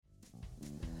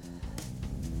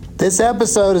This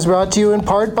episode is brought to you in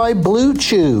part by Blue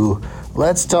Chew.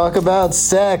 Let's talk about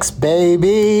sex,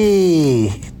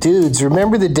 baby. Dudes,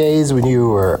 remember the days when you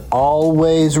were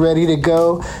always ready to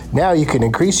go? Now you can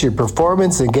increase your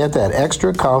performance and get that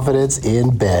extra confidence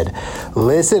in bed.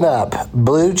 Listen up,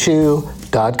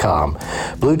 BlueChew.com.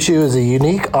 Blue Chew is a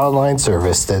unique online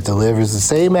service that delivers the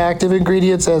same active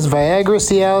ingredients as Viagra,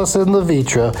 Cialis, and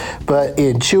Levitra, but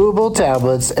in chewable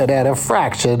tablets and at a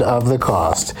fraction of the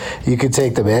cost. You can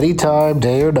take them anytime,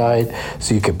 day or night,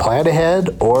 so you can plan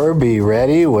ahead or be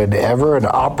ready whenever an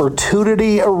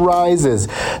opportunity arises.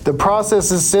 The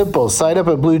process is simple. Sign up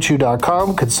at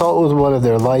BlueChew.com, consult with one of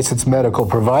their licensed medical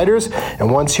providers, and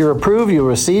once you're approved, you'll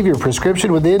receive your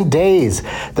prescription within days.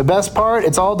 The best part,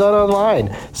 it's all done online,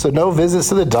 so no visits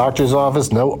to the doctor's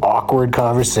office, no awkward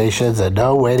conversations, and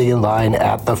no waiting in line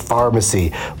at the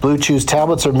pharmacy. Blue Chew's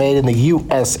tablets are made in the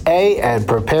USA and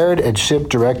prepared and shipped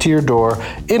direct to your door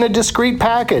in a discreet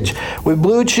package. With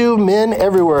Blue Chew, men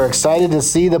everywhere are excited to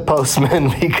see the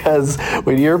postman because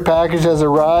when your package has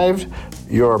arrived,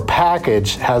 your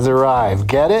package has arrived.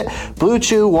 Get it? Blue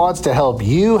Chew wants to help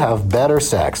you have better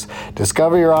sex.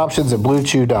 Discover your options at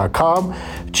BlueChew.com.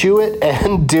 Chew it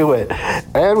and do it.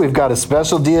 And we've got a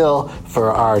special deal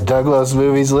for our Douglas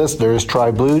Movies listeners.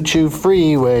 Try Blue Chew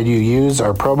free when you use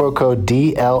our promo code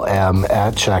DLM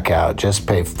at checkout. Just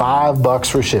pay $5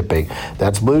 for shipping.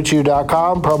 That's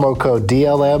BlueChew.com, promo code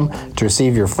DLM to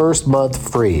receive your first month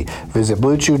free. Visit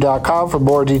BlueChew.com for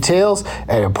more details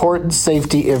and important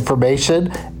safety information.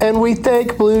 And we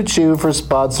thank Blue Chew for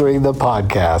sponsoring the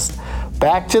podcast.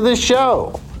 Back to the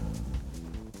show.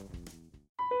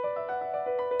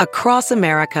 Across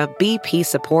America, BP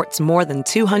supports more than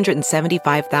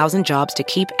 275,000 jobs to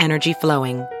keep energy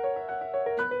flowing.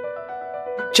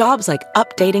 Jobs like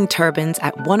updating turbines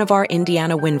at one of our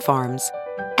Indiana wind farms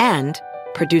and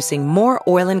producing more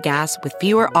oil and gas with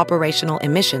fewer operational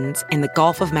emissions in the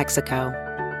Gulf of Mexico.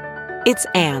 It's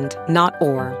and, not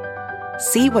or.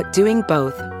 See what doing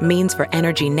both means for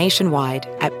energy nationwide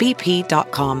at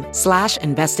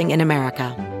bp.com/investing in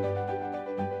America.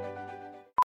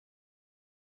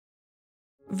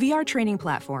 VR training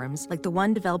platforms, like the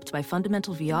one developed by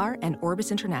Fundamental VR and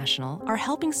Orbis International, are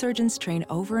helping surgeons train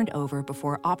over and over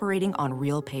before operating on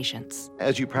real patients.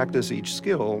 As you practice each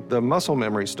skill, the muscle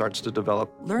memory starts to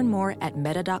develop. Learn more at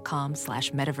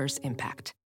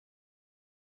meta.com/metaverseimpact.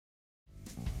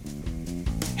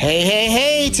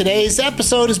 Hey, today's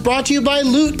episode is brought to you by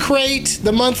Loot Crate,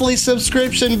 the monthly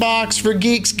subscription box for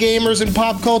geeks, gamers, and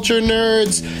pop culture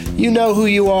nerds. You know who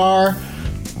you are.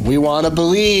 We want to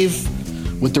believe.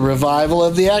 With the revival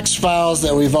of the X-Files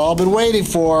that we've all been waiting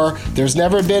for, there's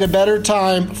never been a better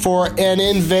time for an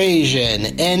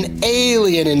invasion. An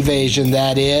alien invasion,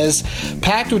 that is.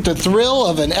 Packed with the thrill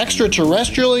of an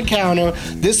extraterrestrial encounter,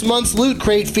 this month's Loot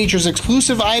Crate features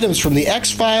exclusive items from the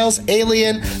X-Files,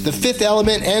 Alien, The Fifth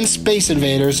Element, and Space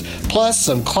Invaders, plus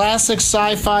some classic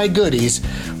sci-fi goodies.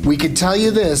 We can tell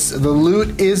you this, the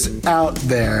loot is out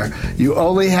there. You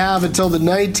only have until the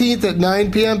 19th at 9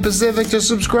 p.m. Pacific to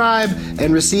subscribe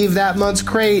and receive that month's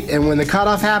crate. And when the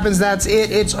cutoff happens, that's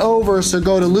it. It's over. So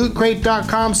go to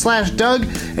lootcrate.com/Doug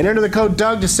and enter the code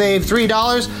Doug to save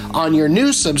 $3 on your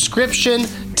new subscription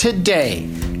today.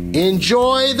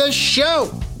 Enjoy the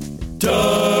show.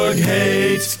 Doug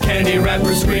hates candy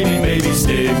wrappers, screaming baby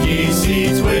sticky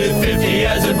seeds with 50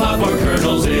 as in popcorn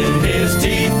kernels in his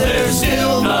teeth. There's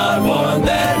still not one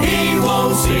that he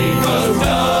won't see, 'cause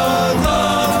Doug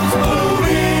loves movies.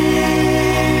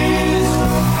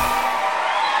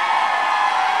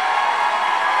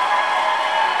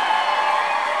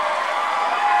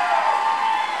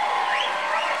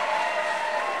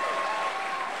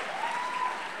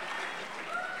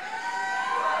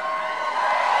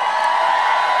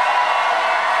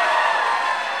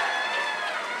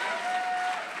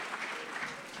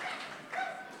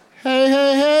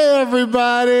 Hey,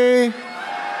 everybody.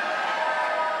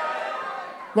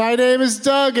 My name is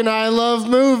Doug, and I love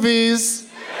movies.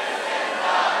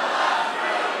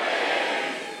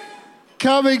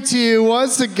 Coming to you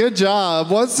once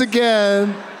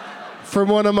again, from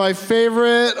one of my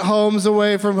favorite homes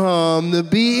away from home, the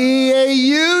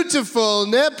beautiful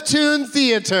Neptune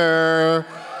Theater.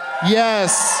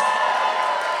 Yes.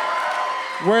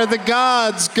 Where the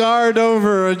gods guard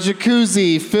over a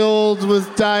jacuzzi filled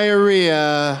with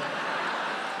diarrhea.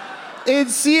 In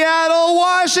Seattle,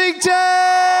 Washington!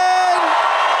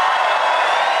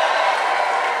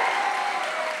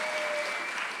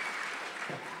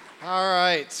 All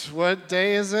right, what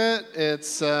day is it?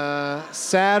 It's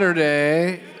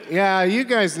Saturday. Yeah, you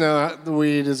guys know the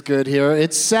weed is good here.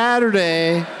 It's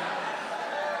Saturday,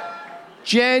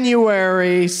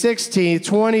 January 16th,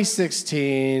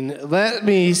 2016. Let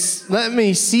me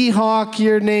Seahawk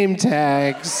your name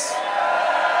tags.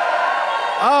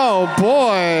 Oh,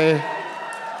 boy.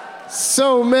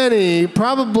 So many.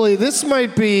 Probably, this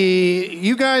might be,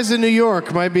 you guys in New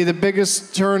York might be the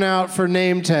biggest turnout for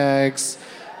name tags.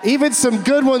 Even some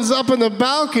good ones up in the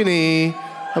balcony.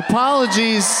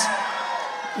 Apologies.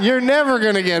 You're never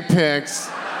going to get picked.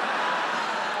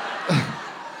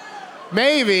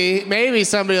 Maybe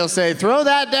somebody will say, throw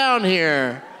that down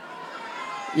here.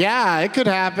 Yeah, it could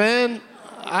happen.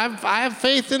 I have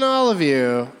faith in all of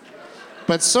you.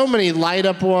 But so many light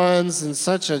up ones and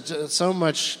so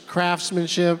much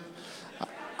craftsmanship.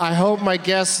 I hope my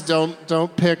guests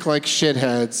don't pick like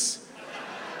shitheads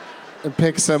and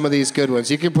pick some of these good ones.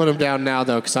 You can put them down now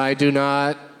though, because I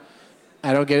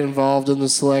don't get involved in the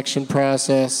selection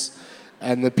process,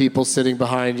 and the people sitting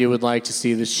behind you would like to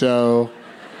see the show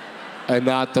and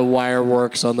not the wire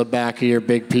works on the back of your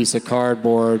big piece of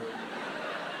cardboard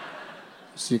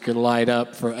so you can light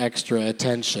up for extra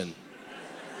attention.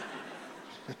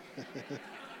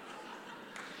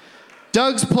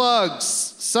 Doug's Plugs,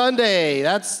 Sunday.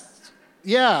 That's,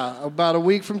 about a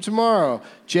week from tomorrow,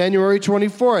 January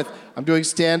 24th. I'm doing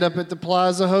stand-up at the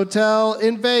Plaza Hotel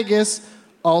in Vegas,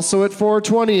 also at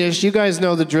 4:20-ish. You guys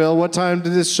know the drill. What time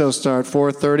did this show start?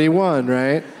 4:31,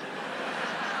 right?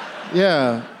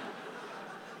 Yeah.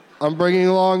 I'm bringing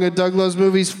along a Doug Loves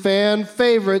Movies fan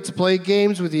favorite to play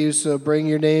games with you, so bring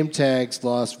your name tags,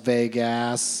 Las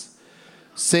Vegas.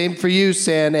 Same for you,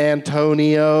 San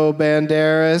Antonio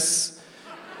Banderas,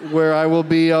 where I will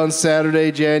be on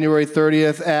Saturday, January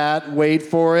 30th at, wait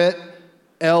for it,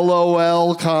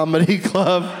 LOL Comedy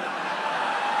Club.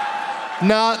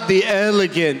 Not the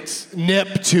elegant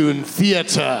Neptune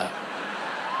Theater.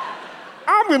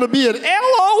 I'm going to be at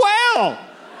LOL.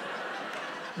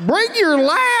 Bring your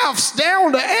laughs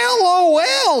down to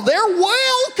LOL. They're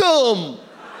welcome.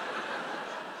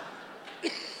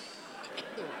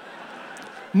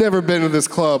 Never been to this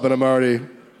club, and I'm already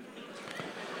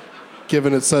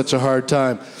giving it such a hard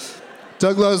time.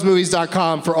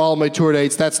 DougLovesMovies.com for all my tour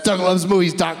dates. That's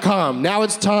DougLovesMovies.com. Now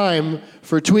it's time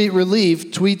for Tweet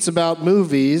Relief, tweets about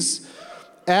movies.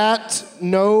 At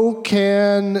No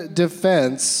Can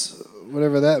Defense,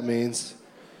 whatever that means,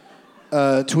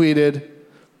 tweeted,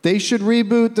 they should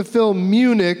reboot the film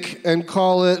Munich and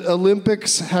call it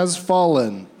Olympics Has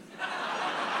Fallen.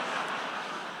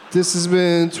 This has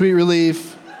been Tweet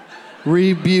Relief,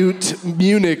 Reboot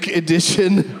Munich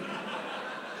edition.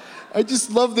 I just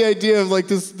love the idea of like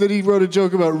this, that he wrote a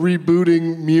joke about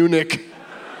rebooting Munich.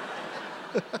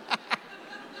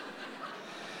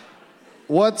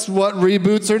 What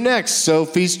reboots are next?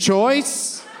 Sophie's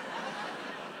Choice?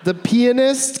 The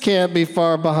Pianist can't be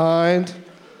far behind.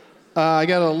 I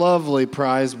got a lovely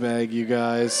prize bag, you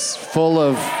guys, full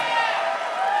of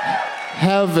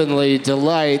heavenly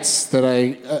delights that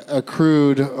I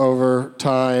accrued over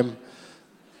time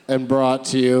and brought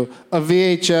to you. A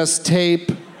VHS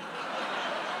tape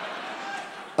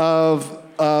of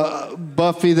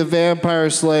Buffy the Vampire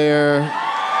Slayer.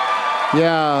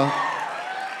 Yeah.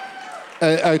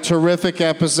 A terrific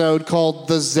episode called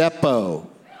The Zeppo.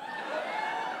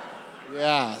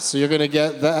 Yeah, so you're going to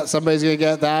get that. Somebody's going to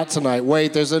get that tonight.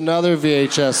 Wait, there's another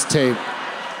VHS tape.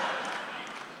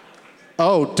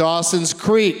 Oh, Dawson's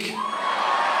Creek.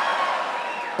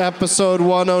 Episode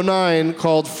 109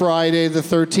 called Friday the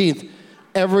 13th.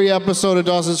 Every episode of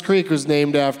Dawson's Creek was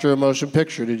named after a motion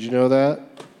picture. Did you know that?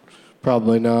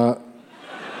 Probably not.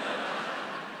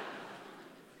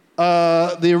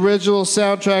 The original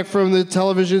soundtrack from the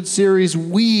television series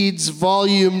Weeds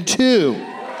Volume 2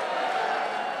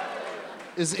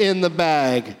 is in the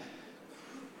bag.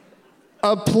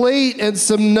 A plate and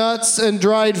some nuts and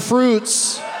dried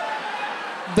fruits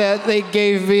that they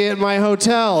gave me at my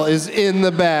hotel is in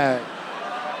the bag.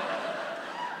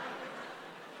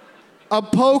 A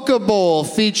poke bowl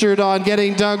featured on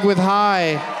Getting Dug with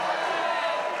High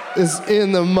is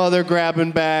in the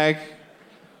mother-grabbing bag.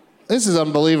 This is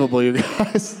unbelievable, you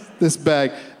guys, this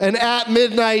bag. An At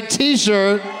Midnight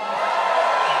t-shirt.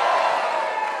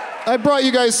 I brought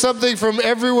you guys something from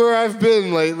everywhere I've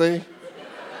been lately.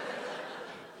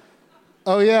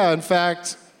 Oh yeah, in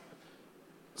fact,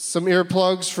 some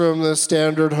earplugs from the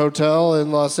Standard Hotel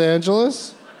in Los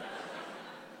Angeles.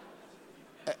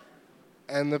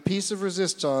 And the piece of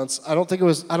resistance, I don't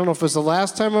know if it was the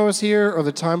last time I was here or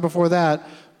the time before that,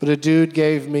 but a dude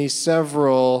gave me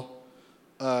several,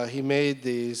 he made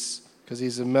these, because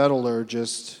he's a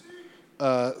metallurgist,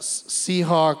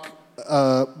 Seahawk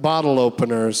bottle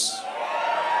openers.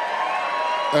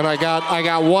 And I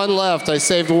got one left. I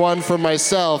saved one for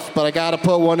myself, but I got to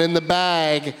put one in the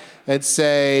bag and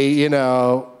say,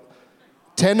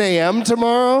 10 a.m.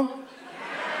 tomorrow?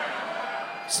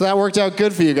 So that worked out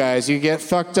good for you guys. You get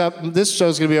fucked up. This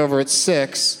show's going to be over at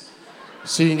 6.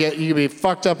 So you can be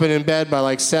fucked up and in bed by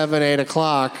like 7, 8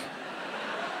 o'clock.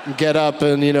 Get up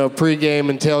and, pregame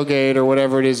and tailgate or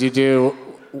whatever it is you do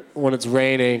when it's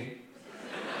raining.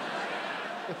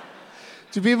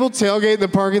 Do people tailgate in the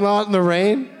parking lot in the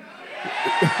rain?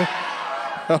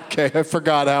 Okay, I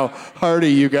forgot how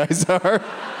hardy you guys are.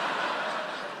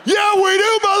 Yeah, we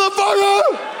do, motherfucker!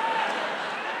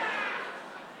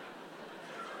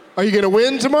 Are you gonna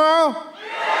win tomorrow?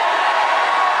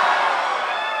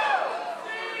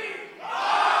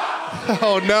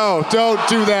 Oh no, don't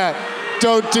do that.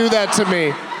 Don't do that to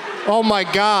me. Oh my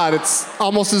God, it's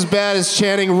almost as bad as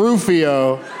chanting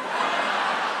Rufio.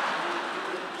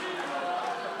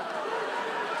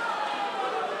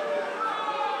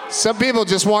 Some people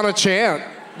just want to chant.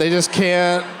 They just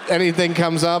can't. Anything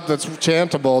comes up that's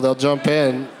chantable, they'll jump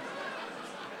in.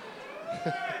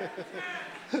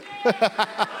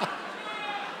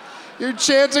 You're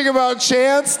chanting about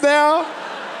chants now?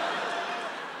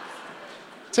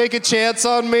 Take a chance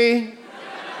on me.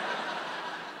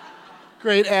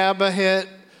 Great ABBA hit.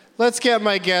 Let's get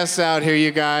my guests out here,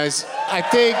 you guys. I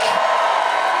think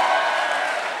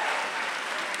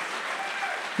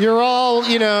you're all,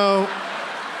 you're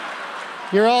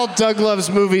all Doug Loves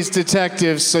Movies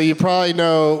detectives, so you probably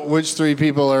know which 3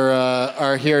 people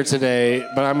are here today,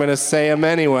 but I'm going to say them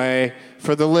anyway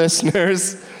for the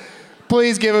listeners.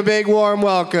 Please give a big warm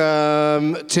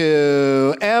welcome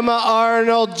to Emma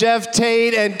Arnold, Geoff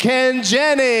Tate, and Ken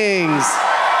Jennings.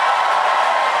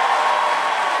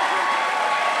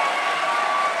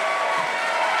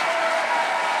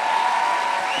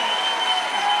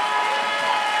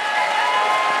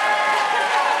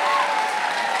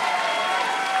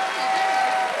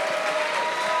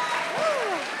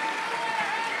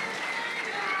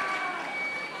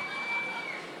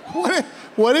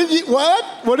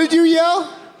 What did you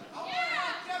yell?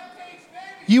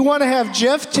 You want to have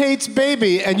Geoff Tate's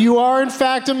baby, and you are in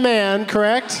fact a man,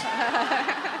 correct?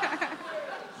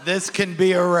 This can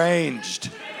be arranged.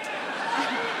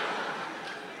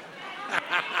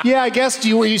 Yeah, I guess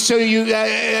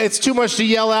it's too much to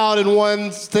yell out in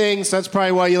one thing, so that's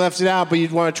probably why you left it out, but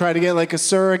you'd want to try to get like a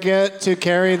surrogate to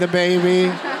carry the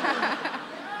baby.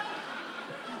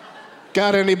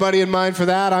 Got anybody in mind for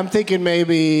that? I'm thinking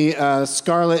maybe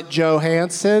Scarlett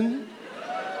Johansson.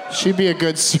 She'd be a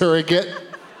good surrogate.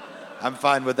 I'm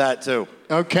fine with that, too.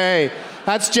 Okay.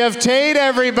 That's Geoff Tate,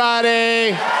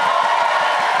 everybody.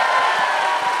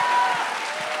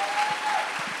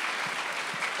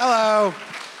 Hello.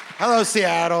 Hello,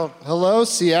 Seattle. Hello,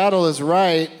 Seattle is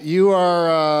right. You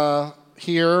are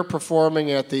here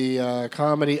performing at the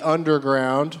Comedy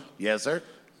Underground. Yes, sir.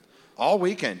 All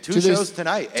weekend. 2 shows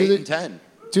tonight, 8 and 10.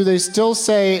 Do they still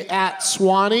say at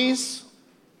Swanee's?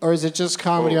 Or is it just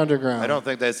Comedy Underground? I don't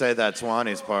think they say that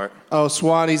Swanee's part. Oh,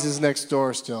 Swanee's is next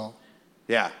door still.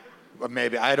 Yeah.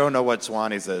 Maybe. I don't know what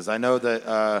Swanee's is. I know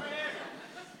that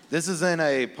this is in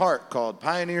a park called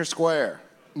Pioneer Square.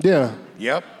 Yeah.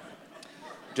 Yep.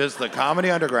 Just the Comedy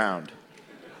Underground.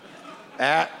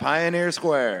 At Pioneer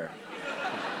Square.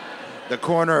 The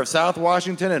corner of South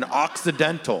Washington and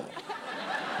Occidental.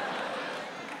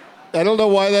 I don't know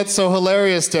why that's so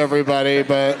hilarious to everybody,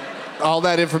 but all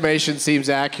that information seems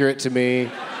accurate to me.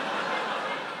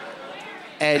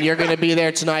 And you're going to be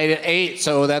there tonight at 8,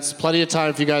 so that's plenty of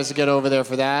time for you guys to get over there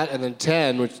for that. And then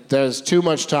 10, which there's too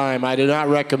much time. I do not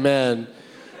recommend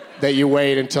that you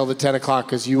wait until the 10 o'clock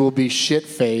because you will be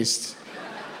shit-faced.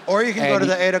 Or you can go to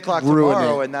the 8 o'clock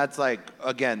tomorrow, and that's like,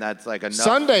 again, that's like another.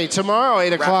 Sunday, tomorrow,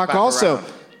 8 o'clock also.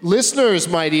 Around. Listeners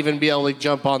might even be able to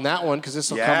jump on that one because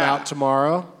this will come out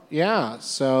tomorrow. Yeah,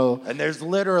 so. And there's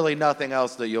literally nothing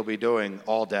else that you'll be doing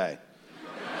all day.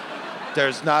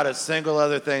 There's not a single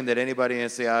other thing that anybody in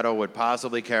Seattle would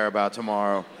possibly care about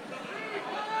tomorrow.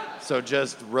 So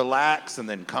just relax and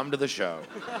then come to the show.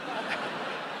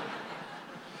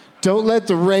 Don't let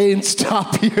the rain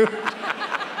stop you.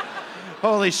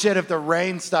 Holy shit, if the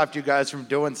rain stopped you guys from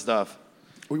doing stuff.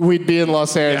 We'd be in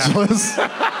Los Angeles.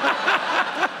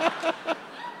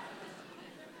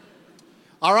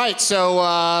 All right, so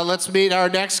let's meet our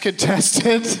next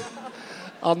contestant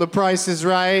on The Price is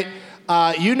Right.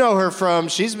 You know her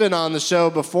she's been on the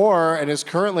show before and is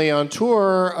currently on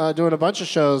tour doing a bunch of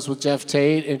shows with Geoff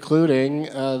Tate, including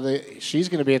she's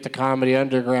going to be at the Comedy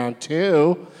Underground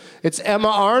too. It's Emma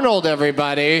Arnold,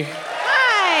 everybody.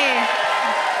 Hi.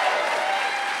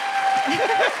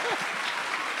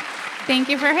 Thank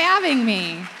you for having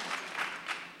me.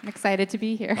 I'm excited to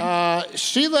be here.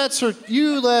 She lets her.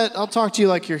 I'll talk to you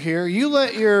like you're here. You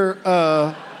let your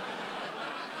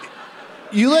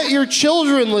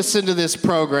children listen to this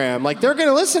program. Like they're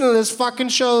gonna listen to this fucking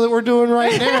show that we're doing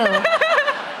right now.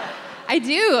 I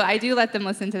do let them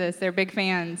listen to this. They're big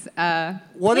fans.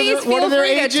 Please feel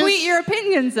free to tweet your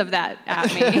opinions of that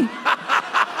at me.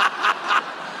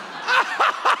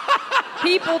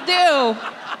 People do.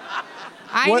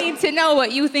 I need to know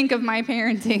what you think of my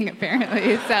parenting,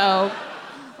 apparently. So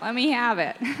let me have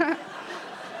it.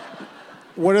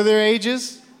 What are their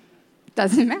ages?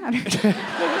 Doesn't matter.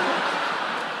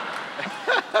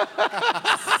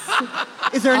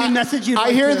 Is there any message you'd like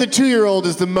I hear the 2-year-old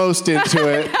is the most into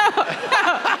it.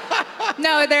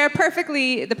 No, they're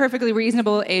the perfectly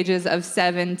reasonable ages of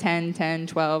 7, 10,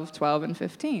 12, 12, and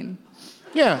 15.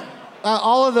 Yeah.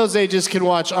 All of those ages can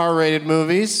watch R-rated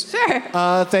movies. Sure.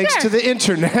 Thanks to the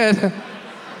internet.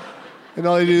 And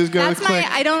all you do is go and click.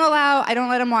 I don't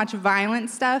let them watch violent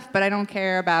stuff, but I don't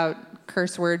care about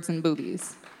curse words and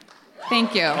boobies.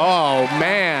 Thank you. Oh,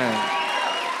 man.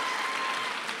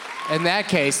 In that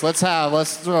case, let's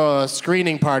throw a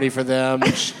screening party for them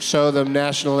and show them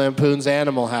National Lampoon's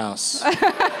Animal House.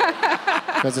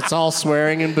 Because it's all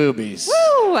swearing and boobies.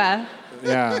 Woo!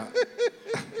 Yeah.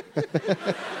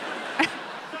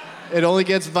 It only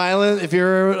gets violent if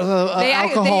you're an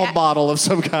alcohol bottle of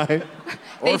some kind.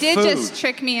 They did just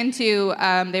trick me into,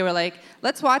 they were like,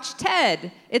 let's watch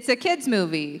Ted. It's a kid's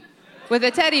movie with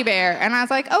a teddy bear. And I was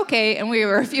like, okay. And we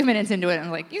were a few minutes into it, and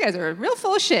I'm like, you guys are real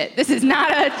full of shit. This is not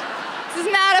a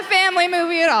family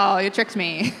movie at all. You tricked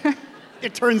me.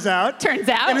 It turns out.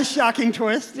 In a shocking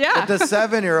twist. Yeah. But the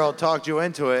 7-year-old talked you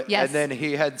into it, Yes. and then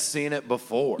he had seen it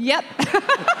before. Yep.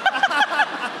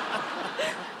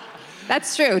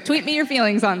 That's true. Tweet me your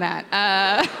feelings on that.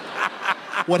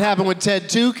 What happened when Ted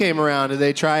 2 came around? Did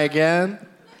they try again?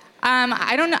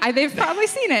 I don't know. They've probably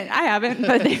seen it. I haven't,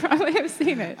 but they probably have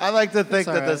seen it. I like to think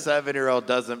that right. the 7-year-old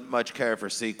doesn't much care for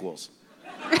sequels.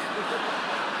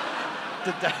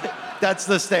 That's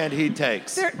the stand he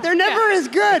takes. They're never as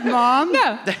good, Mom.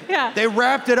 No. Yeah. They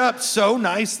wrapped it up so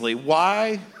nicely.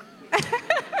 Why?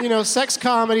 You know, sex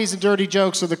comedies and dirty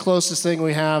jokes are the closest thing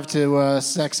we have to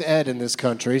sex ed in this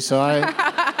country, so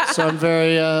I'm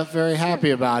very, very happy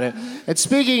about it. And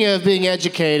speaking of being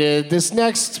educated, this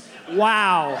next...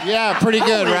 Wow. Yeah, pretty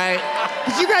good, right?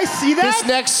 Did you guys see that? This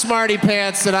next smarty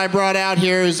pants that I brought out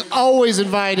here is always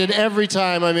invited every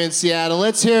time I'm in Seattle.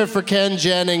 Let's hear it for Ken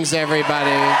Jennings, everybody.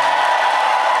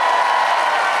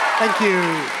 Thank you.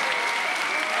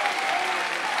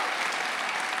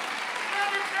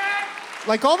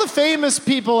 Like all the famous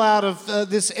people out of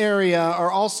this area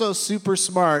are also super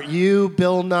smart. You,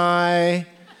 Bill Nye,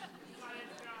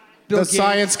 the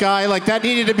science guy. Like that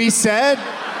needed to be said.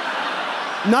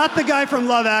 Not the guy from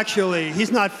Love Actually.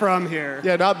 He's not from here.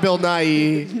 Yeah, not Bill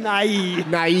Nye.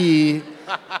 Nye.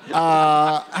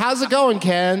 How's it going,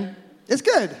 Ken? It's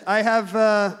good. I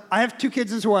have 2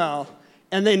 kids as well,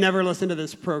 and they never listen to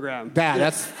this program.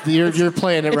 You're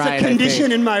playing it right. It's a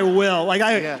condition in my will. Like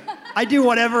I do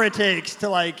whatever it takes to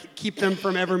like keep them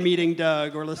from ever meeting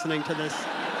Doug or listening to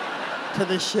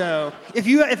this show.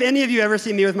 If any of you ever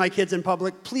see me with my kids in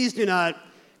public, please do not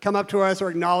come up to us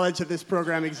or acknowledge that this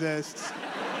program exists.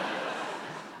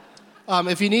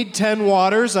 If you need 10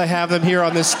 waters, I have them here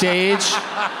on the stage.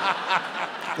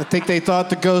 I think they thought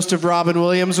the ghost of Robin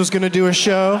Williams was going to do a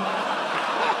show.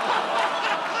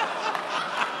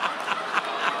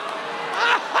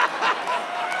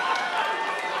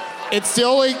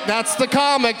 That's the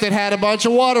comic that had a bunch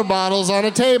of water bottles on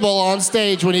a table on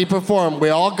stage when he performed. We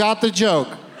all got the joke.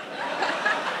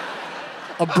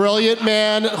 A brilliant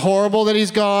man, horrible that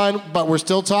he's gone, but we're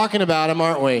still talking about him,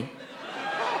 aren't we?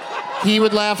 He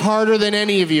would laugh harder than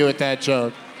any of you at that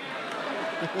joke.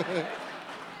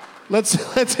 Let's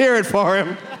hear it for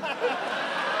him.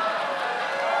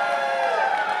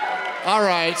 All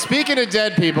right, speaking of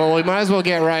dead people, we might as well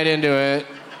get right into it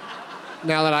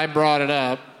now that I brought it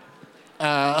up.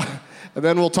 And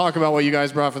then we'll talk about what you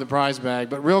guys brought for the prize bag.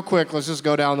 But real quick, let's just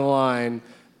go down the line.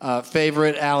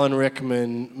 Favorite Alan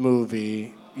Rickman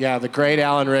movie? Yeah, the great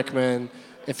Alan Rickman.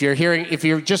 If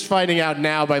you're just finding out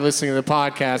now by listening to the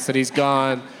podcast that he's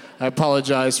gone, I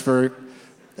apologize for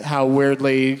how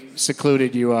weirdly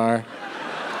secluded you are.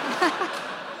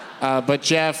 But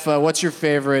Geoff, what's your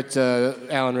favorite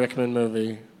Alan Rickman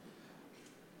movie?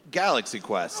 Galaxy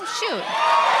Quest. Oh, shoot. Yeah,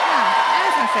 I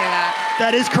was going to say that.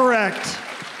 That is correct.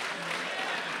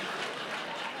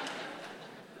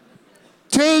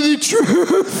 Tell the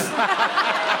truth.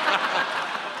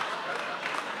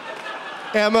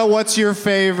 Emma, what's your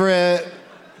favorite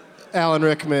Alan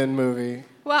Rickman movie?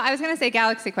 Well, I was going to say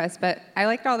Galaxy Quest, but I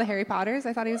liked all the Harry Potters.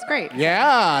 I thought he was great.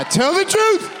 Yeah, tell the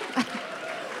truth.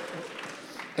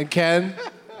 And Ken?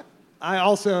 I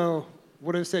also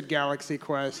would have said Galaxy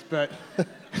Quest, but...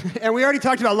 and we already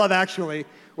talked about Love Actually,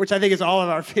 which I think is all of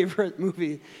our favorite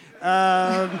movie.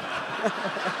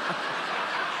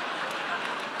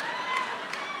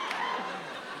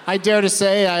 I dare to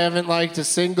say I haven't liked a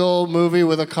single movie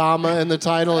with a comma in the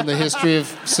title in the history of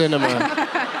cinema.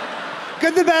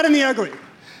 Good, the Bad, and the Ugly.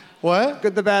 What?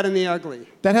 Good, the Bad, and the Ugly.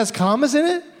 That has commas in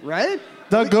it? Right?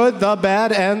 The good, the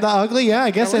bad, and the ugly? Yeah,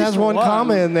 I guess it has one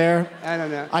comma in there. I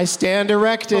don't know. I stand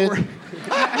erected.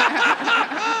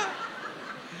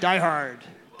 Die Hard.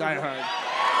 Die Hard.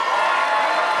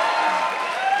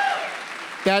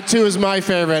 That, too, is my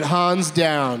favorite. Hands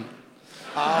down.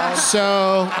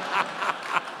 So...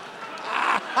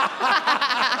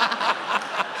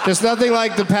 There's nothing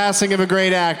like the passing of a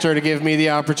great actor to give me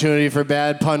the opportunity for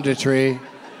bad punditry.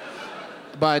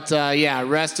 But yeah,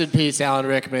 rest in peace, Alan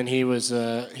Rickman. He was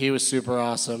super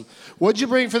awesome. What'd you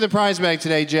bring for the prize bag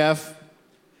today, Geoff?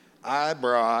 I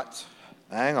brought,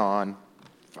 hang on,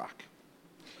 fuck.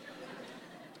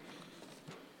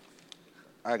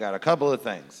 I got a couple of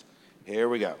things. Here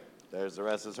we go. There's the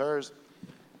rest is hers.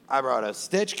 I brought a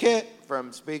stitch kit from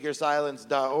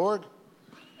speakersilence.org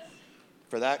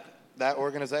for that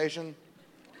organization.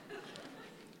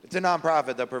 It's a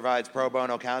nonprofit that provides pro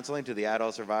bono counseling to the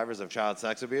adult survivors of child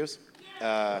sex abuse.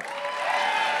 So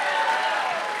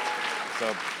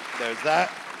there's that.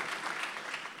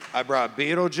 I brought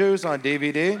Beetlejuice on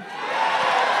DVD.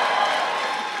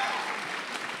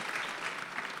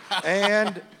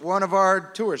 And one of our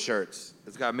tour shirts.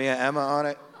 It's got me and Emma on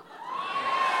it.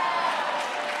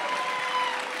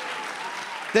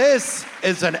 This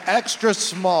is an extra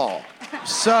small.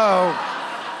 So,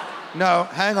 no,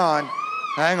 hang on.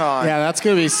 Yeah, that's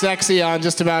going to be sexy on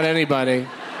just about anybody.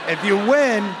 If you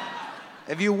win,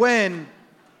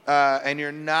 and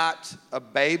you're not a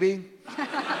baby,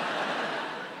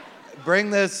 bring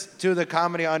this to the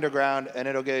Comedy Underground, and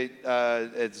it'll get,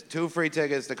 it's 2 free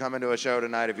tickets to come into a show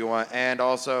tonight if you want, and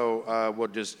also we'll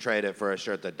just trade it for a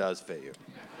shirt that does fit you.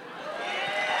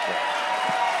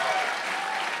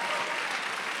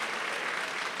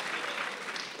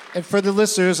 And for the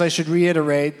listeners, I should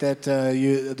reiterate that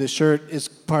the shirt is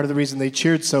part of the reason they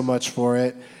cheered so much for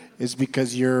it is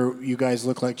because you guys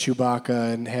look like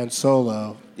Chewbacca and Han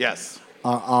Solo. Yes.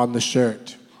 On the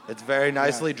shirt. It's very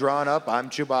nicely drawn up. I'm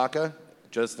Chewbacca,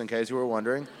 just in case you were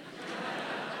wondering.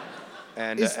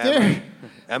 And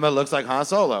Emma looks like Han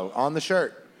Solo on the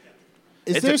shirt.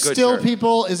 Is there still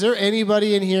people, is there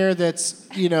anybody in here that's,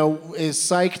 is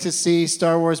psyched to see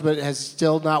Star Wars but has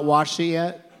still not watched it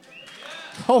yet?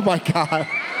 Oh my God.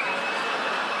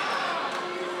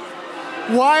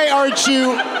 Why aren't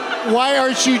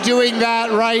you doing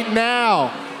that right now?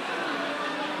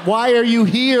 Why are you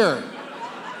here?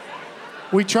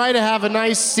 We try to have a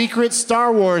nice secret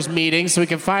Star Wars meeting so we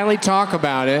can finally talk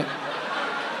about it.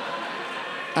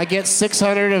 I get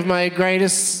 600 of my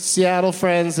greatest Seattle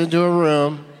friends into a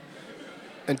room,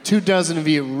 and 24 of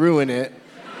you ruin it.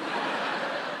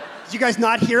 Did you guys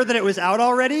not hear that it was out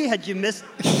already? Had you missed...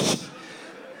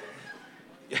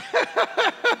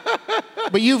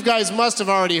 But you guys must have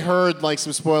already heard like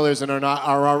some spoilers and are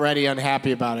already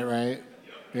unhappy about it, right?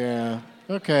 Yeah.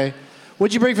 Okay.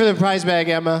 What'd you bring for the prize bag,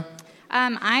 Emma?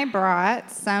 I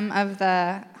brought some of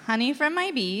the honey from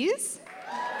my bees.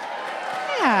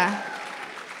 Yeah.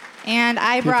 And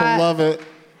I brought People love it.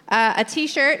 A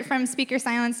T-shirt from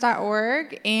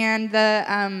speakersilence.org, and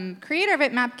the creator of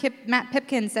it, Matt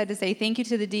Pipkin, said to say thank you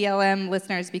to the DLM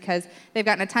listeners because they've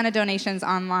gotten a ton of donations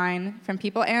online from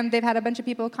people, and they've had a bunch of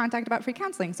people contact about free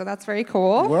counseling, so that's very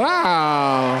cool.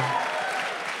 Wow.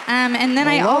 And then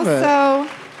I also,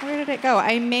 where did it go?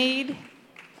 I made,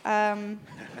 oh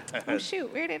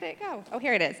shoot, where did it go? Oh,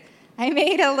 here it is. I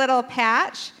made a little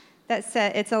patch that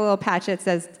said, it's a little patch that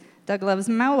says, Doug loves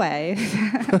my wife.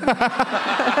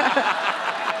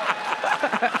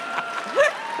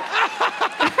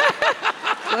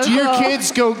 Do your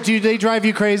kids do they drive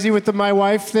you crazy with the my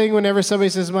wife thing? Whenever somebody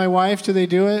says my wife, do they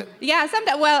do it? Yeah,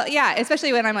 sometimes. Well, yeah,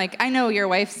 especially when I'm like, I know your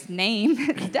wife's name.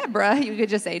 It's Deborah. You could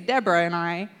just say Deborah and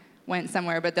I went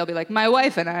somewhere, but they'll be like, my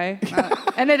wife and I.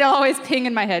 And it'll always ping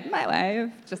in my head, my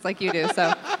wife, just like you do.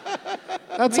 So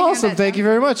that's awesome. Thank you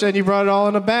very much. And you brought it all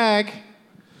in a bag.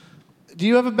 Do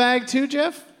you have a bag too,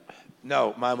 Geoff?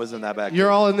 No, mine was in that bag.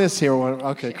 You're all in this here one.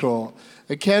 Okay, cool.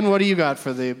 Ken, what do you got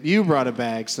for you brought a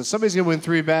bag, so somebody's going to win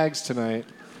 3 bags tonight.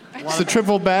 It's the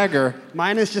triple bagger.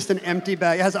 Mine is just an empty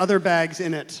bag. It has other bags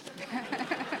in it.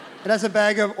 It has a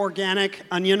bag of organic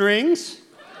onion rings,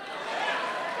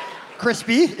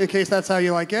 crispy, in case that's how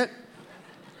you like it.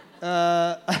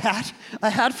 A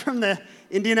hat from the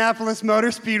Indianapolis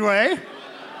Motor Speedway.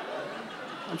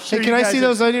 I'm sure Hey, can I see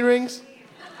those onion rings?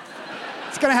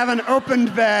 It's gonna have an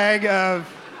opened bag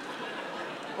of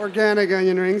organic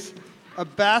onion rings. A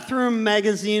bathroom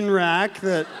magazine rack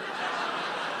that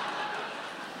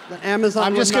Amazon.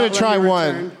 I'm just gonna try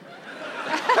one.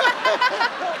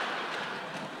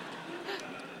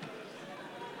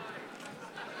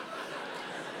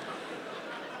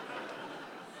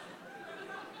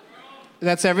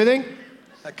 That's everything?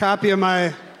 A copy of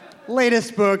my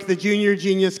latest book, The Junior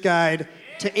Genius Guide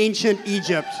to Ancient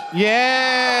Egypt.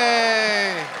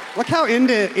 Yay! Look how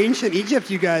into ancient Egypt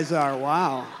you guys are.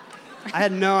 Wow. I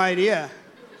had no idea.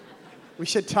 We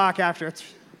should talk after. It's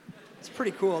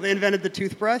pretty cool. They invented the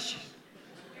toothbrush.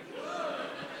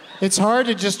 It's hard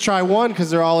to just try one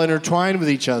because they're all intertwined with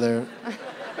each other.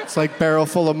 It's like barrel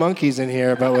full of monkeys in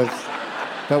here, but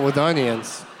with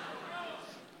onions.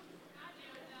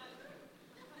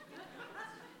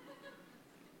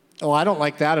 Oh, I don't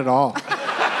like that at all.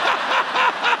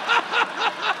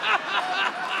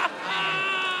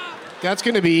 That's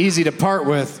going to be easy to part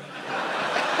with.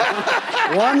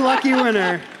 One lucky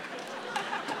winner.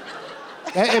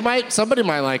 Somebody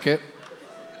might like it.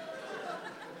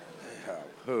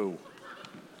 Who?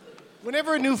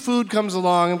 Whenever a new food comes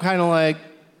along, I'm kind of like,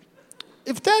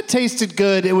 if that tasted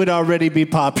good, it would already be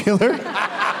popular.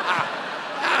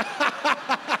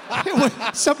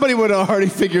 Somebody would have already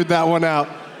figured that one out.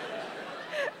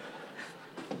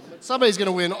 Somebody's going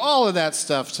to win all of that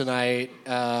stuff tonight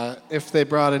if they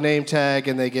brought a name tag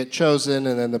and they get chosen,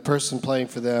 and then the person playing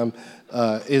for them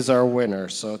is our winner.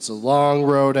 So it's a long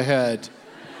road ahead.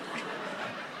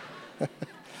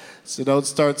 So don't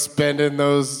start spending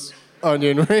those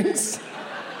onion rings.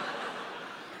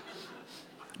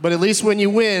 But at least when you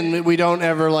win, we don't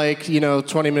ever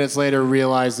 20 minutes later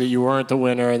realize that you weren't the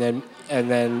winner, and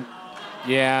then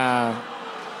yeah,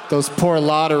 those poor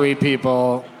lottery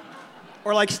people.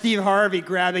 Or like Steve Harvey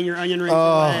grabbing your onion rings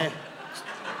away.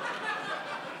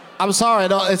 I'm sorry,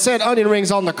 it said onion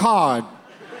rings on the card.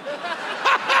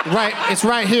 Right, it's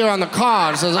right here on the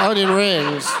card. It says onion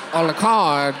rings on the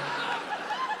card.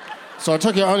 So I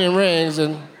took your onion rings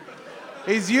and...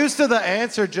 He's used to the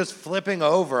answer just flipping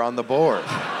over on the board.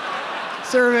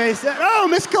 Survey said, oh,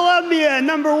 Miss Columbia,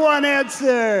 number one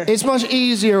answer. It's much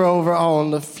easier over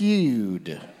on the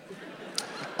feud.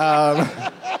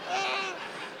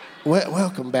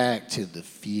 Welcome back to the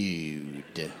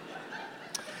feud.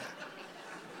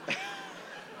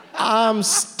 I'm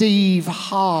Steve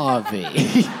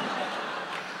Harvey.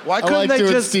 Why couldn't they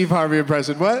just Steve Harvey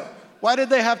impression? What? Why did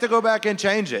they have to go back and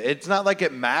change it? It's not like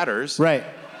it matters. Right.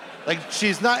 Like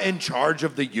she's not in charge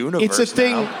of the universe. It's a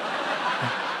thing.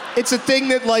 Now. It's a thing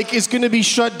that is going to be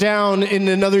shut down in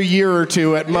another year or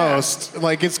two at most.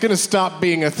 It's going to stop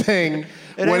being a thing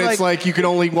when it's you can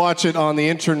only watch it on the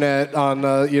internet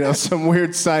on some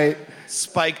weird site.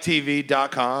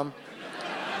 SpikeTV.com.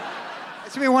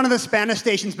 It's gonna be one of the Spanish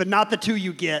stations, but not the two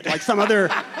you get. Like some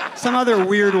other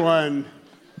weird one.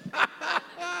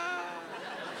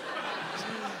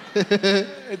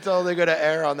 It's only going to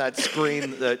air on that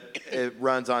screen that it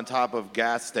runs on top of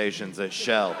gas stations at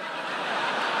Shell.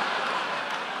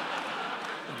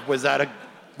 Was that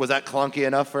clunky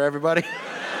enough for everybody?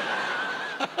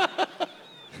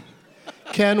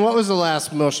 Ken, what was the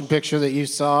last motion picture that you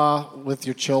saw with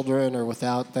your children or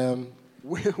without them?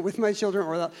 With my children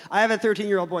or without? I have a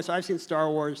 13-year-old boy, so I've seen Star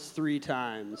Wars 3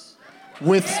 times.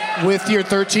 With your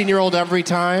 13-year-old every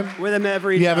time? With him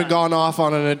every time. You haven't gone off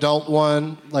on an adult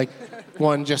one,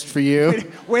 one just for you?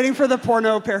 Waiting for the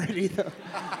porno parody, though.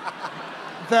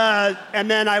 And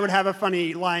then I would have a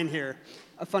funny line here,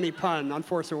 a funny pun on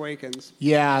Force Awakens.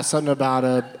 Yeah, something about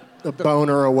a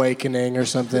boner awakening or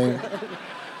something.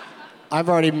 I've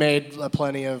already made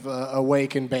plenty of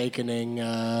awaken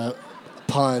baconing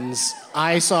puns.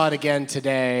 I saw it again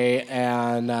today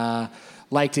and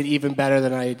liked it even better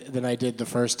than I did the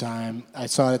first time. I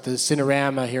saw it at the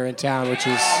Cinerama here in town, which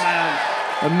is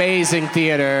amazing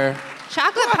theater.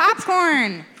 Chocolate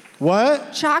popcorn.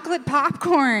 What? Chocolate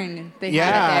popcorn. They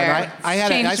had it there.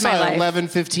 I saw it at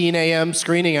 11:15 a.m.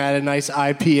 screening. I had a nice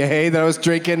IPA that I was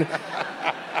drinking.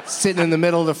 Sitting in the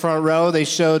middle of the front row, they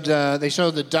showed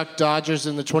the Duck Dodgers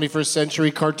in the 21st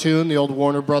Century cartoon, the old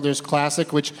Warner Brothers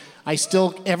classic, which I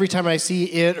still, every time I see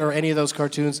it or any of those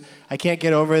cartoons, I can't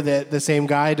get over that the same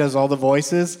guy does all the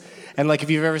voices. And if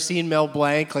you've ever seen Mel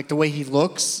Blanc, the way he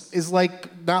looks is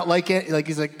not like it.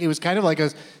 It was kind of like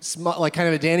a small, kind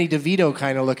of a Danny DeVito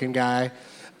kind of looking guy,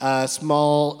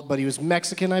 small, but he was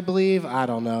Mexican, I believe. I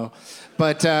don't know,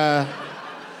 but.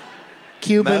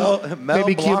 Cuban, Mel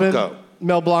maybe Blanco. Cuban,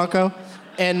 Mel Blanco,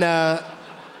 and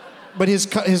but his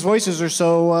voices are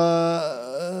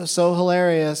so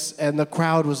hilarious, and the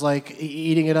crowd was like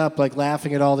eating it up, like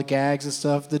laughing at all the gags and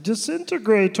stuff. The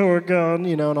disintegrator gun,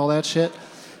 and all that shit,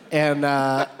 and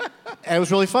it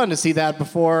was really fun to see that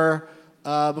before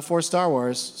Star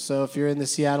Wars. So if you're in the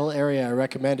Seattle area, I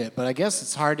recommend it. But I guess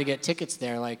it's hard to get tickets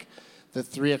there. Like the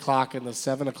 3 o'clock and the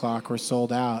 7 o'clock were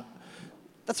sold out.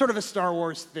 That's sort of a Star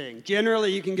Wars thing.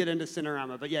 Generally, you can get into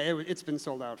Cinerama, but yeah, it's been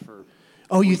sold out for.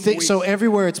 Oh, you think so?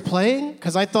 Everywhere it's playing?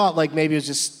 Because I thought like maybe it was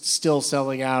just still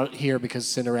selling out here because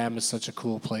Cinerama is such a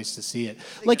cool place to see it.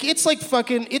 Like it's like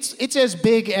fucking it's as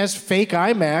big as fake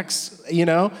IMAX,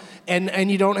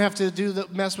 and you don't have to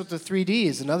mess with the 3D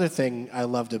is another thing I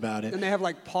loved about it. And they have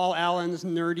like Paul Allen's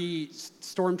nerdy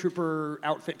stormtrooper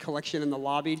outfit collection in the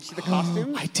lobby. Did you see the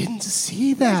costumes? I didn't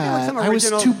see that. Like I was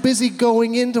too busy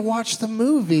going in to watch the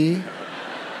movie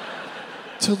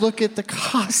to look at the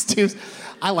costumes.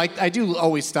 I do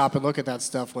always stop and look at that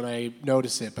stuff when I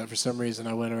notice it, but for some reason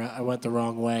I went the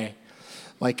wrong way.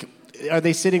 Like, are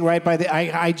they sitting right by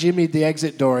I jimmied the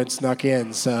exit door and snuck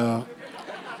in, so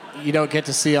you don't get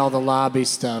to see all the lobby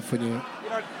stuff when you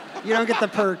don't get the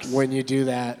perks when you do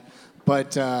that.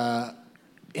 But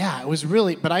it was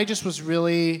really. But I just was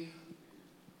really.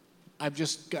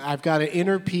 I've got an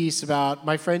inner peace about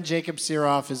my friend Jacob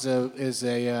Siroff is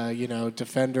a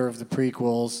defender of the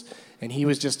prequels, and he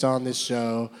was just on this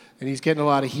show, and he's getting a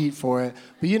lot of heat for it.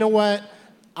 But you know what?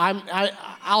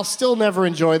 I'll still never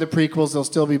enjoy the prequels. They'll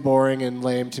still be boring and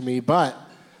lame to me. But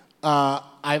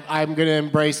I'm going to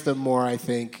embrace them more, I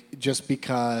think, just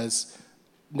because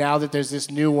now that there's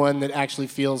this new one that actually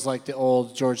feels like the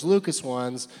old George Lucas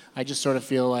ones, I just sort of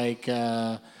feel like.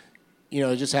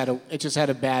 It just had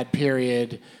a bad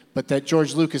period, but that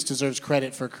George Lucas deserves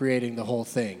credit for creating the whole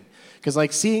thing. Because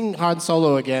like seeing Han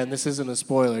Solo again, this isn't a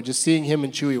spoiler, just seeing him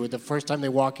and Chewie with the first time they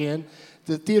walk in,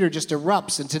 the theater just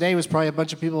erupts. And today was probably a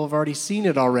bunch of people have already seen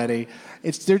it already.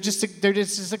 They're just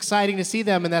exciting to see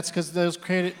them, and that's because those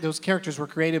characters were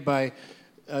created by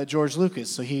George Lucas,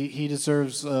 so he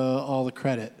deserves all the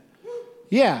credit.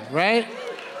 Yeah, right?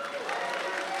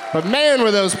 But man,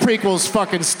 were those prequels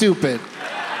fucking stupid.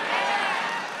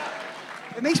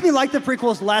 It makes me like the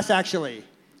prequels less, actually.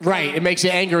 Right, it makes you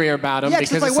angrier about them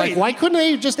because it's like, why couldn't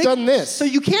they have just done this? So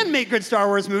you can make good Star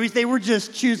Wars movies. They were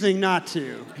just choosing not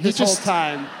to this whole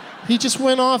time. He just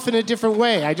went off in a different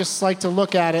way. I just like to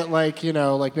look at it like,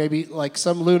 like maybe like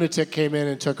some lunatic came in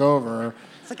and took over.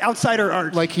 It's like outsider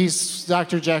art. Like he's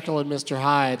Dr. Jekyll and Mr.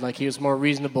 Hyde. Like he was more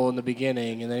reasonable in the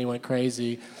beginning and then he went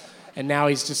crazy. And now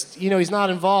he's just, he's not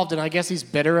involved and I guess he's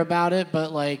bitter about it,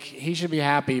 but like he should be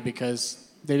happy because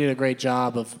they did a great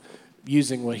job of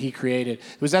using what he created.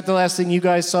 Was that the last thing you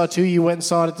guys saw too? You went and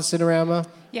saw it at the Cinerama?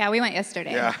 Yeah, we went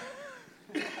yesterday. Yeah.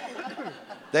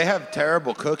 They have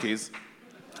terrible cookies.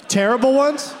 Terrible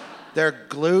ones? They're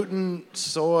gluten,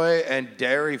 soy, and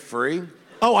dairy-free.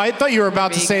 Oh, I thought you were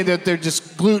about to say that they're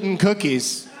just gluten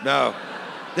cookies. No.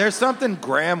 There's something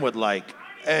Graham would like,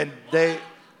 and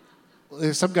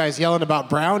There's some guys yelling about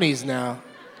brownies now.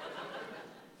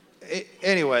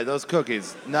 Anyway, those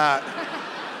cookies, not...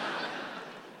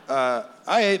 I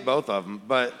ate both of them,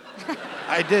 but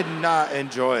I did not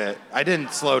enjoy it. I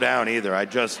didn't slow down either. I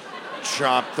just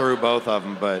chomped through both of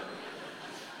them, but...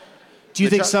 Do you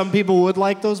think some people would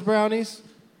like those brownies?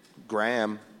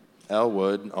 Graham,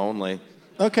 Elwood, only.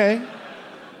 Okay.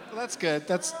 Well, that's good.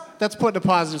 That's putting a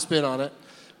positive spin on it.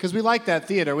 Because we like that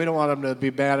theater. We don't want them to be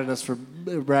mad at us for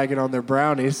bragging on their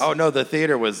brownies. Oh, no, the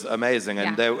theater was amazing,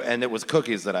 and it was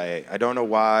cookies that I ate. I don't know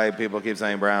why people keep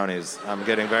saying brownies. I'm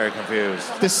getting very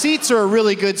confused. The seats are a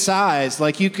really good size.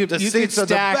 Like you could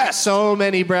stack so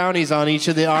many brownies on each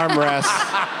of the armrests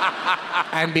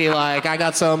and be like, I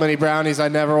got so many brownies, I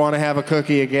never want to have a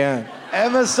cookie again.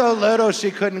 Emma's so little,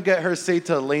 she couldn't get her seat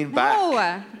to lean back.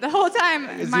 No, the whole time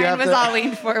mine was all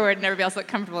leaned forward and everybody else looked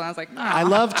comfortable. And I was like, oh. I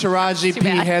love Taraji P.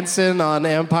 Henson on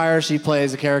Empire. She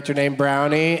plays a character named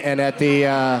Brownie, and at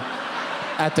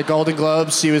the Golden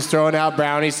Globes, she was throwing out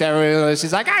brownies to everyone.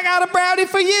 She's like, I got a brownie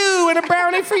for you and a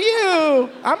brownie for you.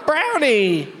 I'm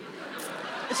Brownie.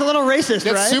 It's a little racist,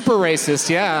 right? That's super racist,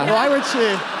 yeah. Why would she?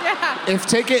 Yeah.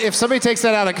 If somebody takes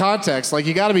that out of context, like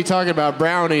you got to be talking about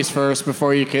brownies first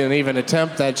before you can even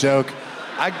attempt that joke.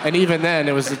 And even then,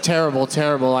 it was a terrible,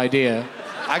 terrible idea.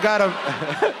 I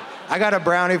got a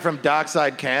brownie from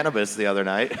Dockside Cannabis the other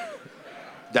night.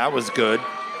 That was good.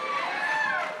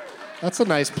 That's a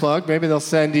nice plug. Maybe they'll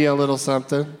send you a little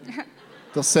something.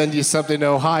 They'll send you something to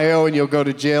Ohio and you'll go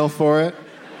to jail for it.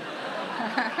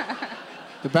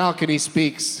 The balcony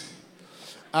speaks.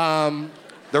 The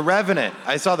Revenant.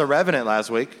 I saw The Revenant last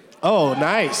week. Oh,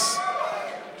 nice.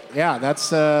 Yeah,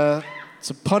 that's it's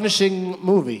a punishing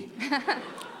movie.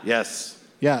 Yes.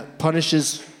 Yeah, it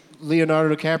punishes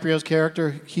Leonardo DiCaprio's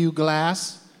character, Hugh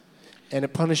Glass, and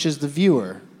it punishes the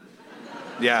viewer.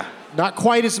 Yeah. Not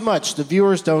quite as much. The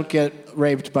viewers don't get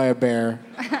raped by a bear.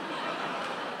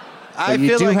 But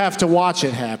you do have to watch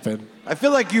it happen. I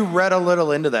feel like you read a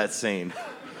little into that scene.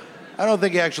 I don't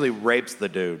think he actually rapes the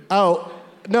dude. Oh,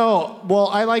 no. Well,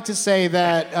 I like to say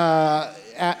that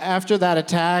after that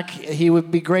attack, he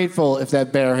would be grateful if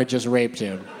that bear had just raped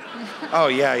him. Oh,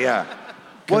 yeah, yeah.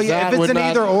 Well, yeah, if it's an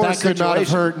either-or that could not have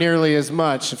situation. hurt nearly as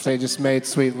much if they just made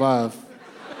sweet love.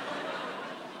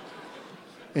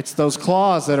 It's those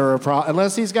claws that are a problem.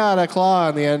 Unless he's got a claw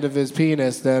on the end of his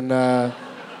penis, then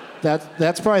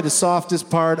that's probably the softest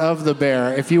part of the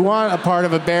bear. If you want a part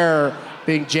of a bear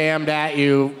being jammed at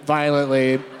you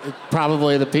violently,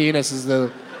 probably the penis is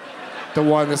the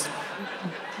one that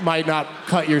might not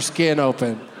cut your skin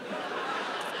open.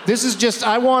 This is just,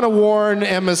 I want to warn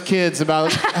Emma's kids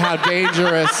about how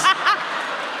dangerous,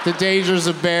 the dangers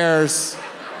of bears.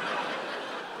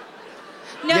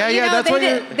 No,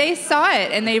 they saw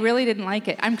it and they really didn't like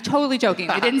it. I'm totally joking.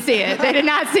 They didn't see it. They did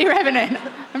not see Revenant.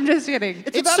 I'm just kidding.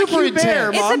 It's about super a cute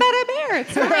bear, It's Mom. about a bear.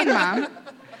 It's fine, Mom.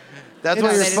 That's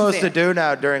what you're supposed to do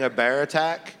now during a bear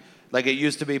attack. Like it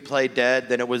used to be play dead,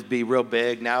 then it was be real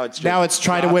big. Now it's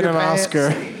try to win an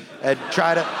Oscar. And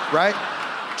try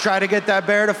to get that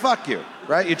bear to fuck you,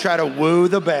 right? You try to woo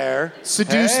the bear.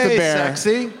 Seduce the bear.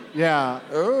 Sexy. Yeah.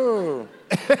 Ooh.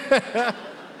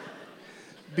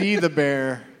 Be the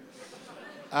bear.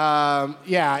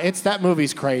 That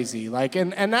movie's crazy. Like,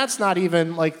 and that's not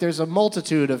even, like, there's a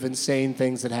multitude of insane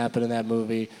things that happen in that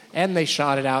movie. And they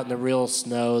shot it out in the real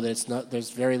snow.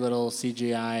 There's very little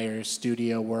CGI or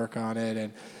studio work on it.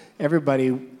 And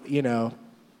everybody,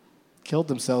 killed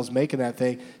themselves making that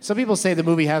thing. Some people say the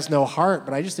movie has no heart,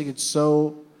 but I just think it's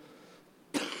so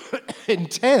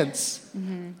intense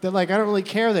that, like, I don't really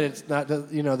care that it's not,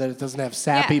 that it doesn't have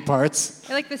sappy parts.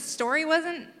 Like, the story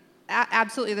wasn't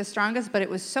absolutely the strongest, but it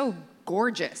was so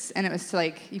gorgeous. And it was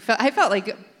like, I felt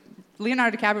like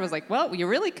Leonardo DiCaprio was like, well, you're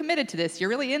really committed to this.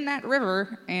 You're really in that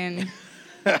river. And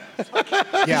This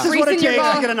is what it takes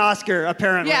to get an Oscar,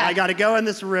 apparently. Yeah. I got to go in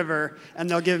this river, and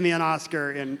they'll give me an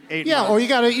Oscar in 8 months. Yeah, or you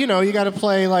gotta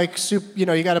play like you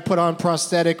gotta put on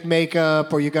prosthetic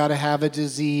makeup, or you gotta have a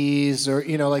disease, or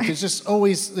there's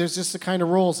just the kind of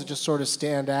roles that just sort of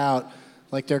stand out,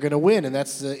 like they're gonna win, and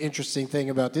that's the interesting thing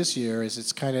about this year is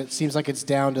it seems like it's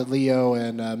down to Leo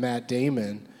and Matt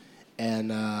Damon,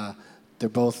 and they're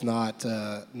both not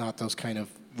those kind of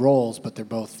roles, but they're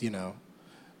both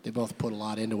they both put a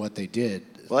lot into what they did.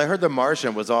 Well, I heard The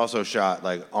Martian was also shot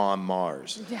like on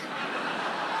Mars. Yeah.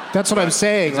 That's what I'm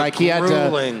saying. Like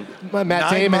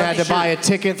Matt Damon had to buy a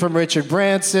ticket from Richard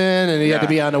Branson, and he had to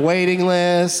be on a waiting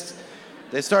list.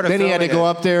 They started. Then he had to go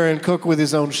up there and cook with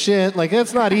his own shit. Like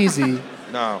that's not easy.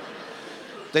 No.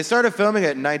 They started filming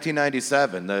it in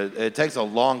 1997. It takes a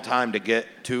long time to get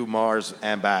to Mars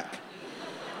and back.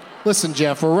 Listen,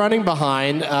 Geoff, we're running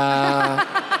behind.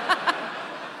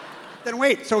 Then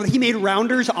wait, so he made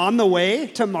rounders on the way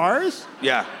to Mars?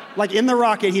 Yeah. Like in the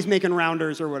rocket, he's making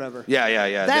rounders or whatever.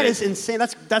 Yeah. That is insane.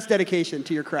 That's dedication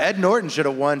to your craft. Ed Norton should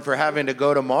have won for having to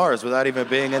go to Mars without even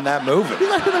being in that movie.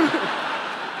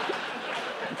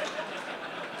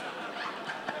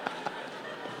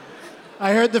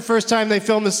 I heard the first time they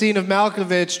filmed the scene of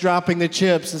Malkovich dropping the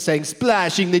chips and saying,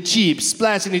 splashing the chips.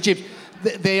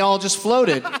 They all just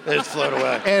floated. They just float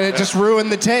away. And it just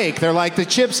ruined the take. They're like, the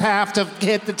chips have to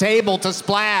hit the table to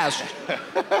splash.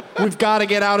 We've got to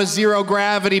get out of zero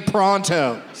gravity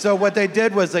pronto. So what they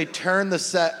did was they turned the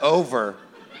set over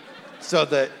so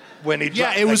that when he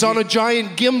dropped... Yeah, it was on a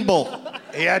giant gimbal.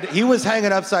 He was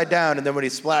hanging upside down, and then when he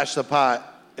splashed the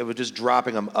pot, it was just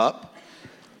dropping him up.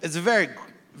 It's a very,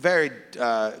 very...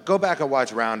 go back and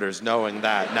watch Rounders knowing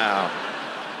that now.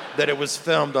 That it was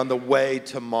filmed on the way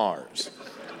to Mars.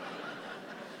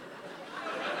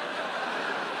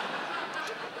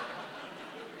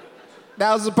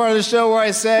 Now's the part of the show where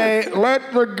I say,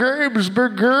 let the games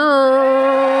begin.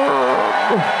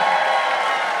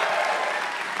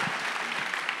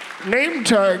 Name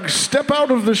tags, step out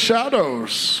of the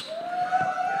shadows.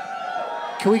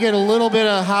 Can we get a little bit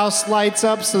of house lights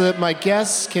up so that my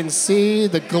guests can see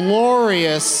the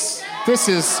glorious... there's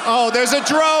a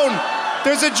drone.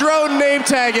 There's a drone name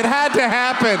tag. It had to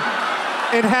happen.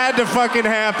 It had to fucking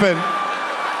happen.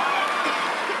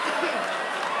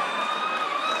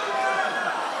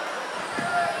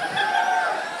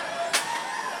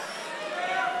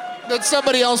 Then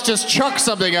somebody else just chucked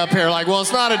something up here like, well,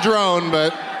 it's not a drone,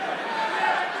 but...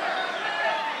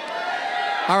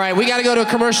 All right, we got to go to a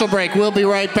commercial break. We'll be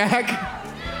right back.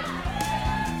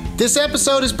 This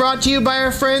episode is brought to you by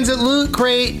our friends at Loot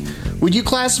Crate. Would you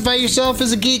classify yourself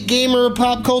as a geek, gamer, or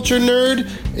pop culture nerd?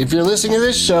 If you're listening to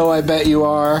this show, I bet you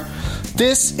are.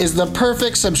 This is the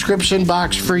perfect subscription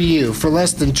box for you. For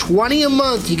less than $20 a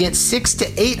month, you get 6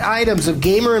 to 8 items of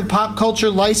gamer and pop culture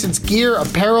licensed gear,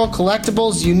 apparel,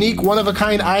 collectibles, unique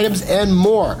one-of-a-kind items, and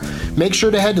more. Make sure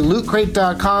to head to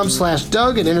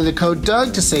lootcrate.com/Doug and enter the code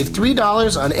Doug to save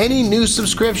 $3 on any new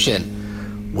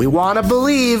subscription. We want to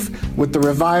believe, with the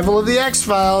revival of the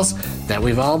X-Files that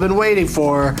we've all been waiting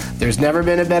for, there's never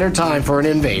been a better time for an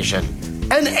invasion.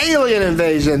 An alien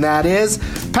invasion, that is.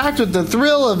 Packed with the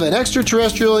thrill of an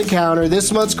extraterrestrial encounter, this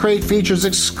month's crate features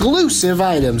exclusive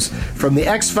items from the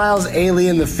X-Files,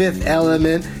 Alien, The Fifth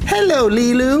Element, Hello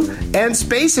Lilu, and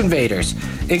Space Invaders,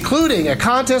 including a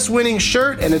contest-winning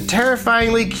shirt and a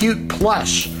terrifyingly cute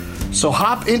plush. So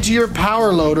hop into your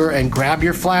power loader and grab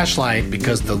your flashlight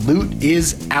because the loot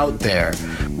is out there.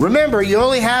 Remember, you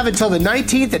only have until the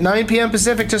 19th at 9 p.m.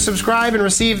 Pacific to subscribe and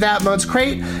receive that month's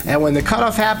crate. And when the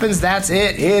cutoff happens, that's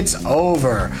it. It's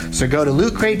over. So go to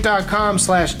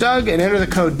lootcrate.com/Doug and enter the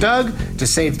code Doug to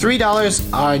save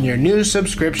 $3 on your new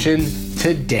subscription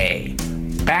today.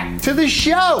 Back to the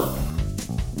show.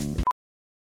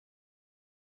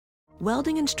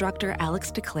 Welding instructor Alex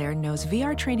DeClaire knows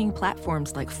VR training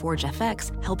platforms like Forge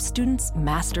FX help students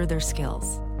master their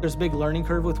skills. There's a big learning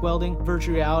curve with welding.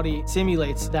 Virtual reality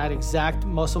simulates that exact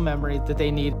muscle memory that they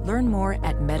need. Learn more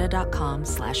at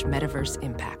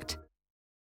meta.com/metaverseimpact.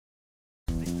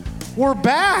 We're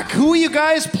back. Who are you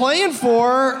guys playing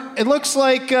for? It looks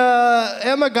like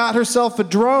Emma got herself a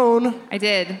drone. I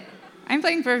did. I'm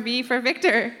playing for V for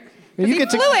Victor. You He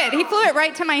get to- flew it. He flew it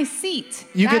right to my seat.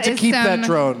 You That get to is keep that some-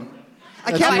 drone.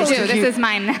 I can't I do. believe This is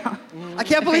mine now. I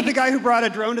can't believe the guy who brought a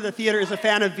drone to the theater is a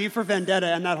fan of V for Vendetta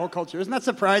and that whole culture. Isn't that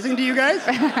surprising to you guys?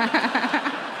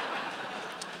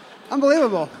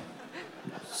 Unbelievable.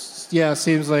 Yeah,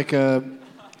 seems like I some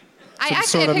actually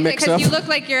sort of picked it mix-up. because you look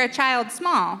like you're a child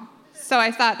small. So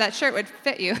I thought that shirt would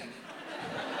fit you. It's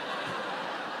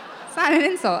not an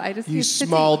insult. I just You he's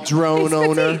small petite. drone He's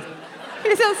owner. petite.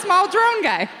 He's a small drone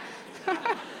guy.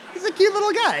 He's a cute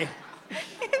little guy.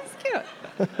 He's cute.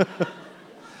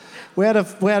 We had a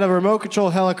remote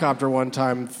control helicopter one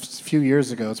time a few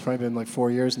years ago. It's probably been like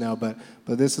 4 years now, but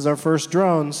this is our first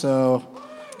drone, so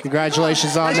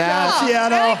congratulations on that.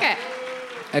 Seattle. I like it.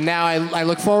 And now I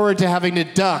look forward to having to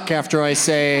duck after I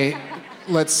say,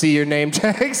 let's see your name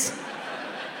tags.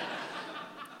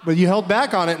 But you held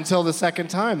back on it until the second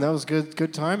time. That was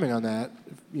good timing on that.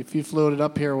 If you flew it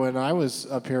up here when I was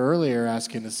up here earlier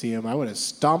asking to see him, I would have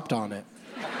stomped on it.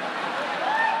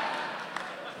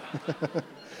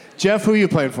 Geoff, who are you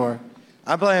playing for?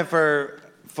 I'm playing for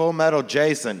Full Metal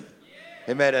Jason.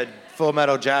 He made a Full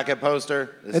Metal Jacket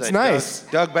poster. It's nice.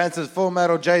 Doug Benson's Full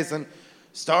Metal Jason,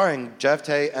 starring Geoff,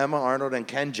 Tate, Emma, Arnold, and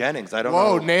Ken Jennings. I don't know.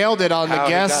 Whoa, nailed it on the how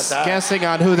he got guess, that. guessing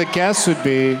on who the guests would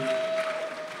be.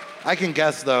 I can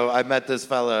guess, though. I met this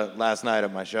fella last night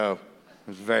at my show.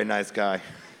 He was a very nice guy.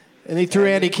 And he threw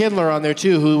Andy Kindler on there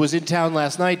too, who was in town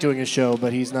last night doing a show,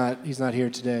 but he's not here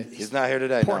today. He's not here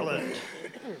today. Portland.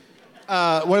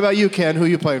 What about you, Ken? Who are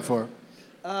you playing for?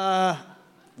 I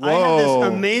have this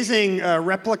amazing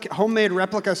homemade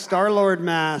replica Star-Lord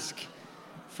mask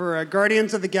for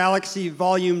Guardians of the Galaxy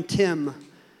Volume Tim.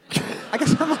 I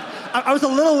guess I was a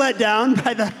little let down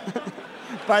by the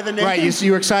name. Right,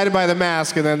 you were excited by the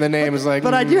mask, and then the name is like...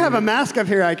 But I do have a mask up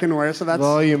here I can wear, so that's...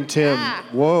 Volume Tim. Yeah.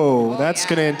 Whoa, that's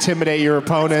yeah. going to intimidate your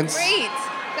opponents. Great.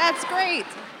 That's great.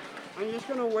 I'm just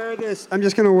gonna wear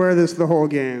this the whole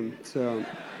game, so...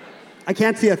 I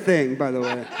can't see a thing, by the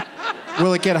way.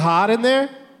 Will it get hot in there?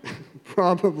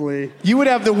 Probably. You would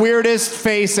have the weirdest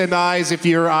face and eyes if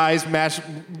your eyes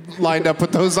lined up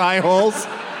with those eye holes.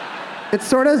 It's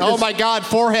sort of... Oh my God,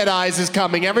 forehead eyes is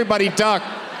coming. Everybody duck.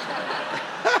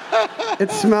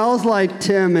 It smells like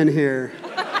Tim in here.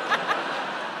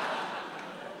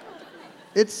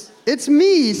 It's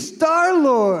me,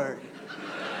 Star-Lord.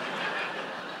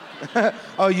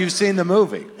 Oh, you've seen the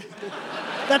movie?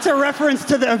 That's a reference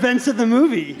to the events of the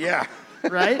movie. Yeah.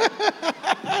 Right?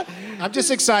 I'm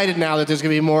just excited now that there's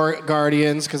going to be more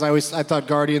Guardians, because I thought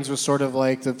Guardians was sort of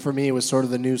like, for me, it was sort of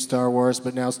the new Star Wars,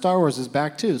 but now Star Wars is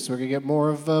back too, so we're going to get more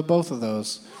of both of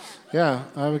those. Yeah,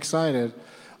 I'm excited.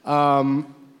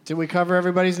 Did we cover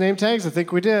everybody's name tags? I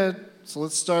think we did. So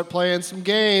let's start playing some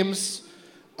games.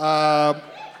 We're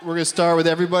going to start with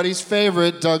everybody's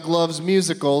favorite, Doug Loves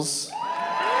Musicals.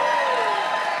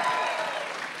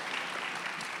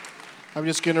 I'm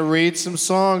just going to read some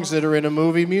songs that are in a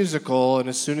movie musical, and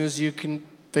as soon as you can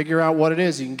figure out what it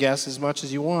is. You can guess as much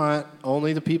as you want.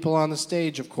 Only the people on the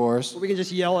stage, of course. We can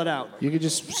just yell it out. You could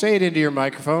just say it into your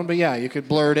microphone, but yeah, you could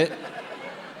blurt it.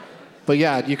 But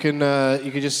yeah, you can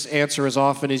just answer as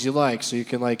often as you like. So you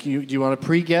can you want to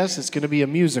pre-guess? It's going to be a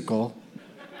musical.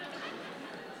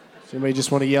 Does anybody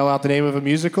just want to yell out the name of a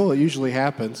musical? It usually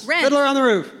happens. Rent. Fiddler on the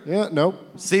Roof. Yeah,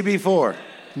 nope. CB4.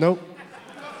 Nope.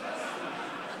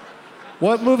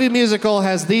 What movie musical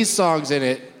has these songs in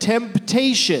it?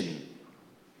 Temptation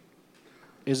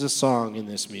is a song in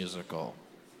this musical.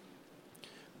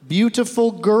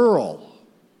 Beautiful Girl.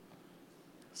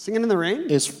 Singing in the Rain?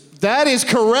 That is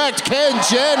correct, Ken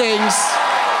Jennings.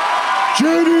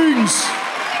 Jennings!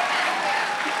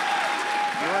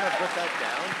 You want to put that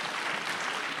down?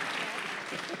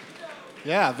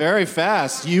 Yeah, very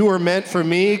fast. You Were Meant for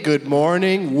Me, Good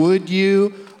Morning, Would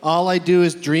You, All I Do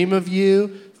Is Dream of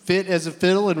You, Fit as a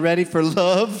Fiddle and Ready for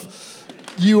Love,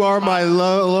 You Are My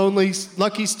Lonely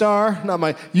Lucky Star,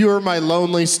 You Are My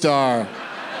Lonely Star.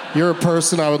 You're a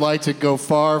person I would like to go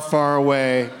far, far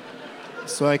away.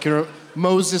 So I can,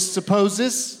 Moses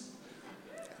Supposes.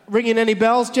 Ringing any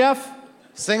bells, Geoff?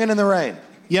 Singing in the Rain.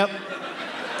 Yep.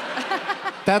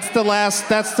 That's the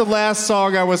last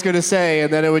song I was going to say,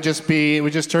 and then it would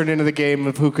just turn into the game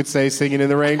of who could say Singing in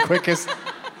the Rain quickest.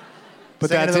 But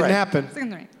that didn't happen. Singing in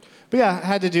the Rain. But yeah, I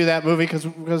had to do that movie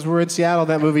because we're in Seattle.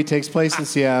 That movie takes place in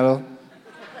Seattle.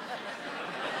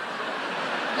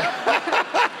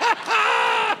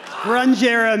 Grunge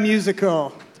era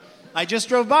musical. I just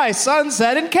drove by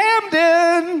Sunset in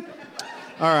Camden.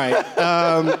 All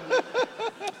right.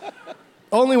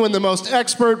 Only when the most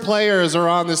expert players are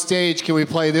on the stage can we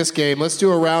play this game. Let's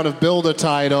do a round of Build a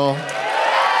Title.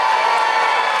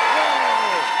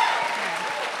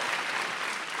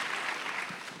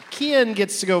 Kian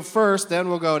gets to go first, then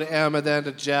we'll go to Emma, then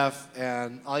to Geoff,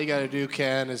 and all you got to do,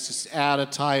 Ken, is just add a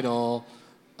title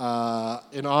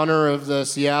in honor of the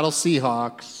Seattle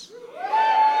Seahawks.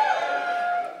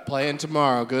 Playing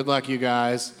tomorrow. Good luck, you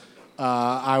guys.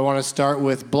 I want to start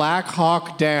with Black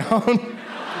Hawk Down.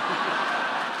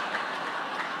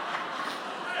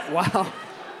 Wow.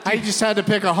 I just had to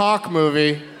pick a Hawk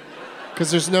movie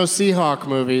because there's no Seahawk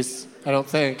movies, I don't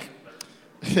think.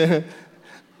 The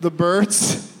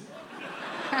Birds.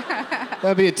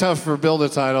 That'd be tough for Build a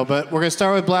Title, but we're going to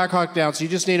start with Black Hawk Down. So you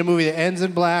just need a movie that ends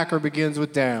in black or begins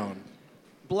with down.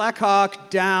 Black Hawk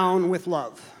Down with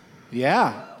Love.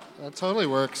 Yeah, that totally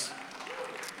works.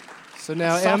 So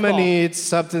now Softball. Emma needs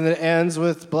something that ends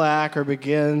with black or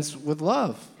begins with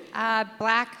love.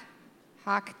 Black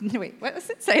Hawk. Wait, what was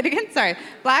it? Say it again. Sorry.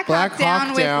 Black Black Hawk Down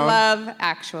Hawk with Down. Love,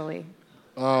 actually.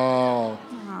 Oh,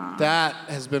 that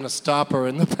has been a stopper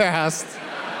in the past.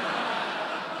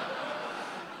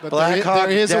 But there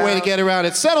is a way to get around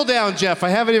it. Settle down, Geoff. I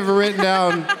haven't even written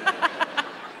down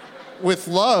with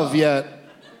love yet.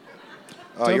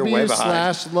 Oh, you're way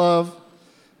behind. /love,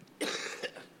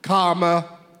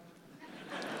 comma.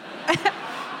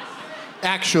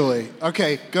 Actually.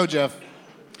 Okay, go, Geoff.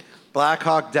 Black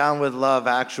Hawk Down with Love,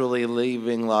 actually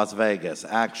leaving Las Vegas.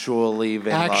 Actual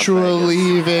leaving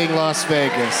Las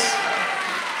Vegas.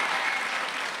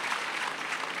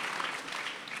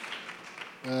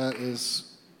 That is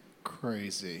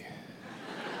crazy.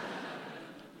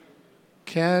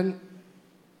 Ken,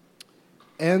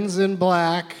 ends in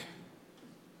black,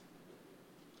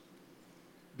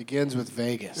 begins with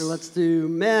Vegas. And let's do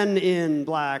Men in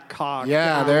Black Hawk.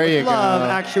 Yeah, Down there with you go. Love,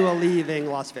 actual leaving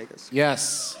Las Vegas.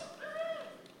 Yes.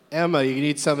 Emma, you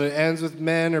need something that ends with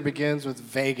men or begins with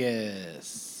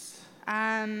Vegas.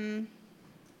 Okay.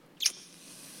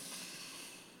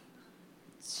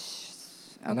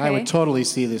 And I would totally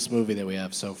see this movie that we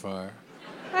have so far.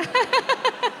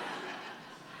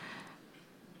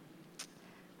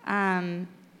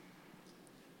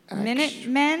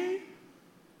 Minutemen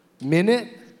Minute?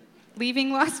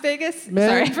 leaving Las Vegas. Men?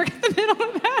 Sorry, I forgot the middle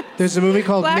of that. There's a movie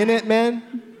called Minutemen?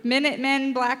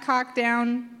 Minutemen, Black Hawk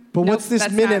Down. But Nope, what's this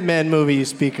that's Minutemen movie you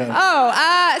speak of? So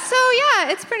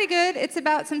yeah, it's pretty good. It's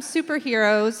about some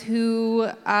superheroes who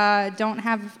don't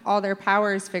have all their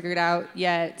powers figured out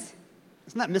yet.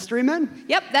 Isn't that Mystery Men?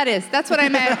 Yep, that is. That's what I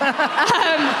meant.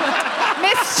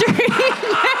 Mystery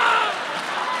Men.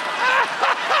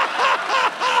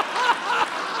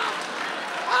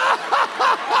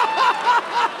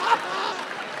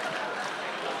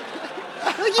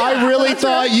 I really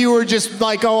thought you were just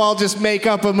like, oh, I'll just make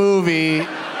up a movie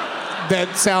that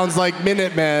sounds like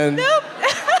Minutemen. Nope.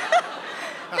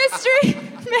 Mystery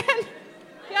Men.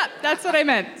 Yep, that's what I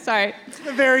meant. Sorry. It's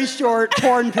a very short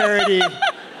porn parody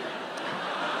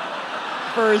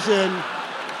version.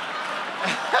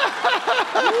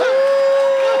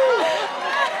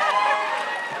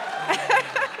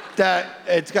 That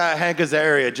it's got Hank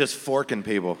Azaria just forking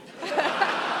people.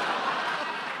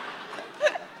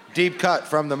 Deep cut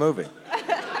from the movie.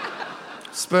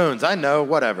 Spoons, I know,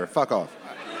 whatever, fuck off.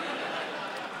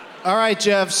 All right,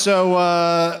 Geoff, so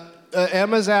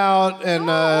Emma's out,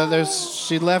 and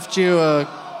she left you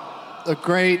a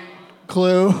great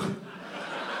clue.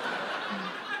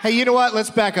 Hey, you know what? Let's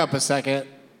back up a second.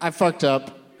 I fucked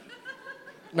up.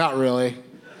 Not really.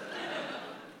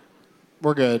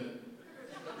 We're good.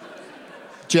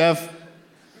 Geoff,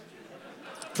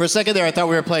 for a second there, I thought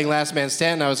we were playing Last Man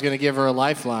Standing. I was going to give her a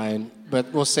lifeline,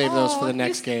 but we'll save those for the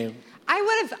next game.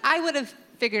 I would have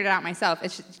figured it out myself.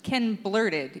 Ken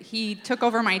blurted. He took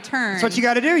over my turn. That's what you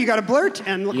got to do. You got to blurt,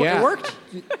 and look what it worked.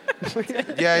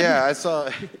 Yeah, I saw.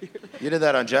 You did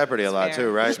that on Jeopardy a lot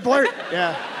too, right? Just blurt.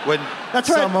 Yeah. When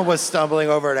someone was stumbling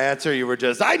over an answer, you were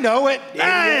just, I know it.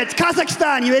 Hey, it's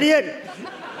Kazakhstan, you idiot.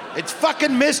 It's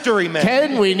fucking Mystery Men.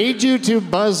 Ken, we need you to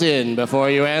buzz in before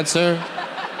you answer.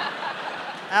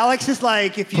 Alex is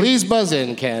like, if you... Please buzz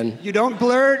in, Ken. You don't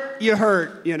blurt, you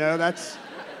hurt. You know, that's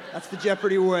the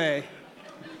Jeopardy way.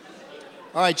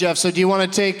 All right, Geoff, so do you want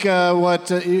to take do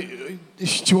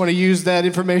you want to use that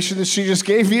information that she just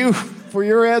gave you for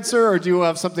your answer, or do you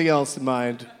have something else in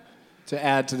mind to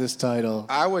add to this title?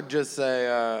 I would just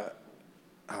say,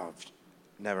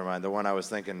 never mind. The one I was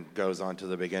thinking goes on to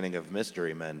the beginning of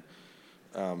Mystery Men.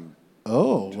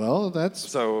 That's...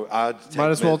 So I'd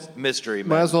take Mystery Men.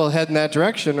 Might as well head in that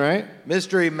direction, right?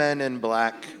 Mystery Men in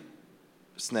Black,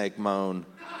 Snake Moan.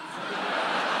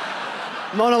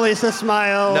 Mona Lisa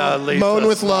smile. No, Lisa Moan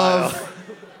with smile. love.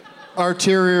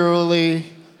 Arterially.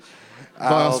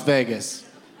 Las Vegas.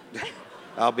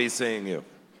 I'll be seeing you.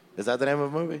 Is that the name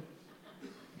of the movie?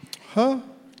 Huh?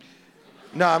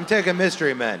 No, I'm taking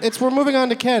Mystery Men. We're moving on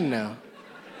to Ken now.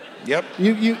 Yep.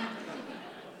 You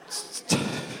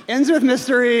Ends with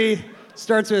mystery,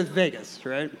 starts with Vegas,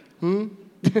 right?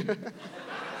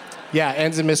 Yeah,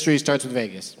 ends in mystery, starts with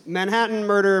Vegas. Manhattan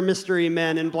murder, mystery,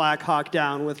 men in black, hawk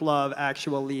down with love,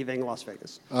 actual leaving Las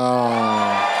Vegas. Oh.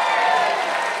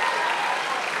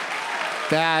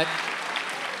 That...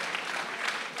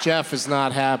 Geoff is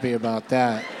not happy about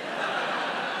that.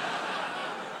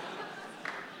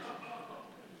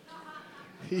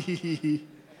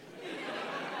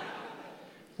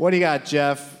 What do you got,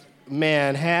 Geoff?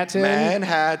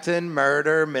 Manhattan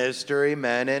murder, mystery,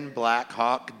 men in black,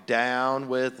 hawk down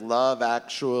with love,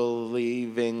 actual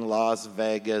leaving Las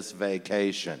Vegas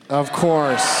vacation. Of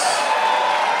course.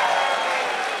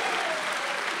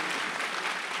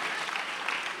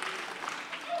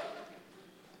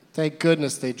 Thank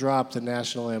goodness they dropped the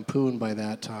National Lampoon by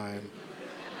that time.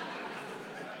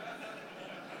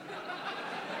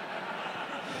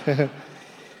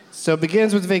 So it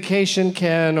begins with vacation,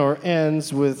 Ken, or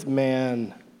ends with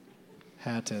Manhattan.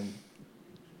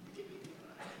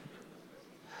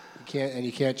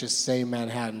 You can't just say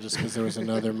Manhattan just because there was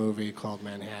another movie called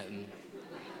Manhattan.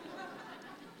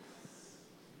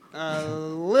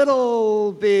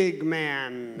 Little Big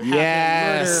Man.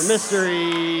 Yes. Murder,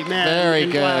 mystery, man Very in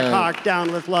good. black, hawk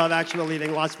down with love, actual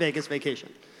leaving Las Vegas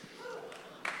vacation.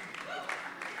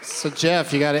 So,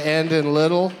 Geoff, you got to end in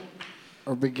little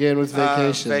or begin with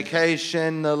vacation?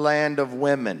 Vacation, the land of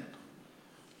women.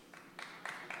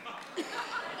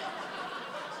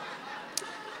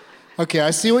 Okay,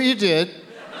 I see what you did.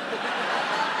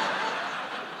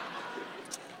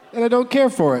 And I don't care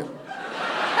for it.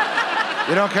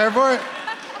 You don't care for it?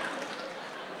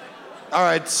 All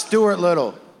right, Stuart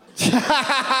Little.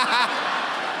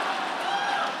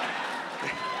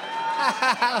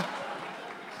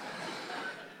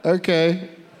 Okay.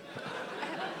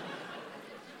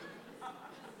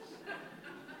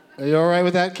 Are you all right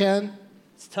with that, Ken?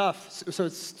 It's tough. So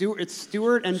it's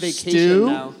Stewart and vacation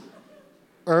now.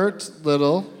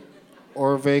 Little,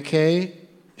 or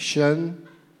vacation.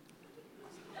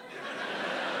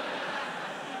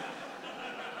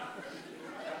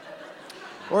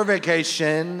 Or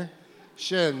vacation.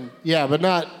 Yeah, but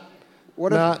not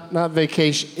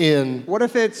vacation in. What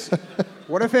if it's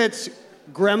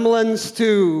Gremlins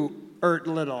 2,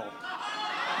 Little?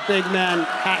 Big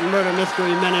Manhattan murder mystery,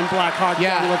 men in black, hawk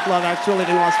down with love, actual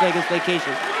leaving Las Vegas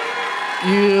vacation.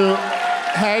 You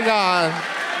hang on.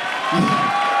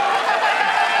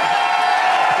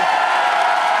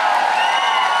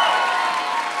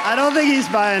 I don't think he's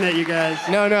buying it, you guys.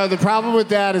 No, the problem with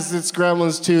that is it's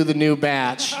Gremlins 2, the new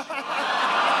batch.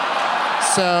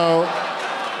 So,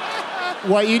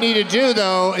 what you need to do,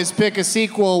 though, is pick a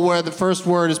sequel where the first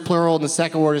word is plural and the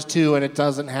second word is two, and it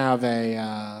doesn't have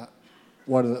a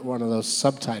one of those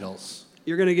subtitles.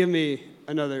 You're gonna give me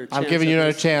another chance. I'm giving you at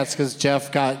another this. chance because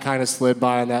Geoff got kind of slid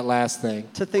by on that last thing.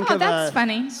 To think Oh, of that's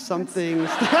funny. something. Really?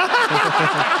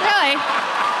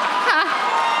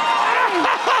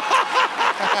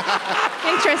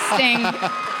 Interesting.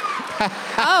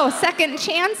 Oh, second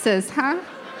chances, huh?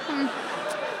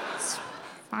 It's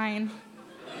fine.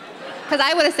 Because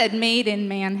I would have said Made in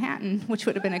Manhattan, which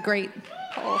would have been a great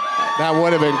poll. That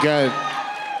would have been good.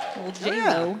 Old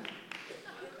J-Lo.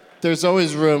 There's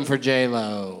always room for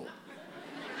J-Lo.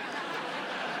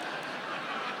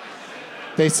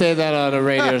 They say that on a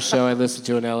radio show I listen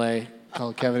to in L.A.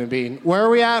 called Kevin and Bean. Where are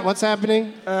we at? What's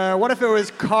happening? What if it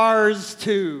was Cars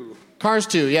 2? Cars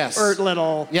 2, yes. Urt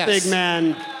Little, Yes. Big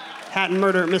Man, Hatton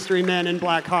Murder, Mystery Men, and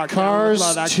Black Hawk. Cars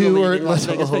Love, 2 Actually, Urt Las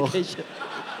Vegas Little. Vacation.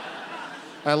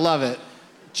 I love it.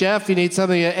 Geoff, you need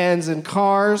something that ends in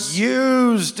cars.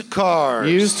 Used cars.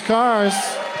 Used cars.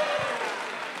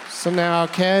 So now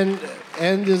Ken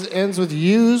ends with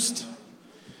used,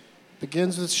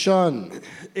 begins with shun.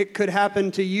 It could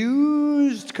happen to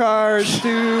used cars,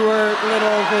 Stewart,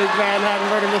 Little, Big Man, Hatton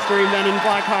Murder, Mystery Men, and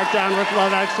Black Hawk Down with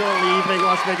Love Actually, Leaving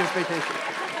Las Vegas Vacation.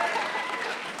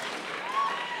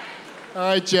 All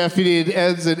right, Geoff, you need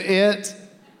ends in it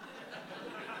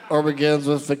or begins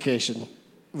with vacation.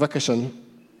 Vacation.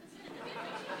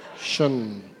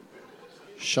 Shun.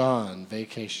 Sean.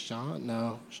 Vacation.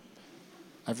 No.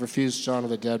 I've refused Shaun of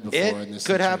the Dead before in this It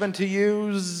could situation. happen to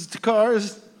used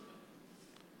cars.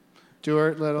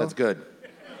 Stuart Little. That's good.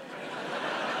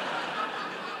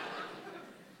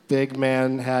 Big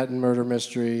Manhattan Murder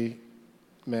Mystery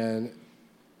Men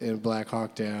in Black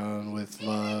Hawk Down with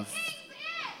Love.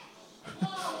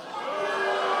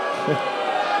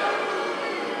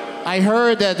 I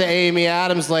heard that the Amy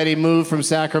Adams lady moved from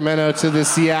Sacramento to the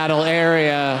Seattle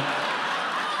area.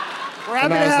 We're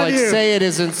happy And to I was have like, you. say it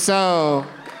isn't so.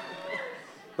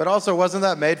 But also, wasn't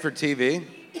that made for TV?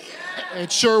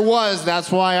 It sure was.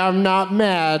 That's why I'm not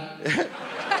mad.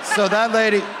 So that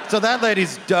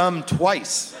lady's dumb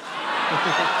twice.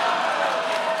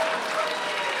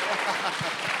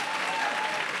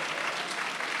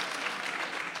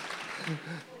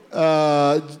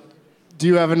 Do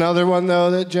you have another one,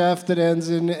 though, that Geoff, that ends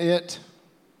in it?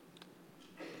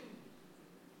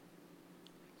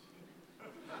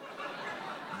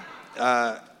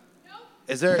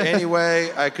 Is there any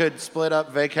way I could split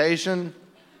up vacation?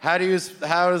 How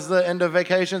does the end of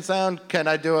vacation sound? Can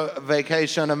I do a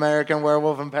vacation American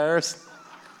Werewolf in Paris?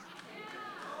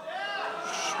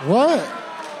 What?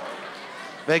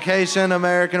 Vacation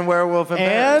American Werewolf in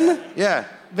Paris. Anne? Yeah.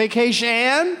 Vacation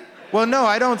Anne? Well, no,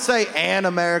 I don't say an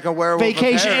American Werewolf in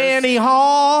Paris. Vacation Annie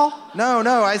Hall? No,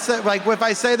 I say, like, if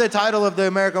I say the title of the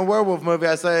American Werewolf movie,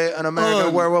 I say an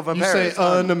American Werewolf in You Paris. say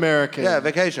un-American. Yeah,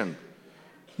 vacation.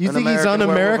 You An think he's American Werewolf in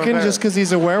un-American Paris. just because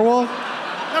he's a werewolf?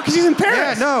 No, because he's in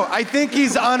Paris. Yeah, no, I think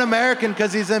he's un-American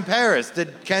because he's in Paris.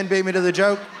 Did Ken beat me to the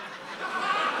joke?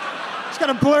 You just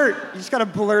gotta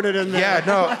blurt it in there. Yeah,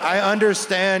 no, I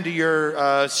understand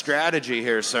your strategy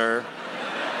here, sir.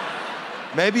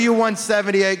 Maybe you won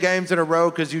 78 games in a row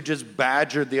because you just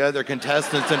badgered the other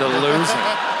contestants into losing.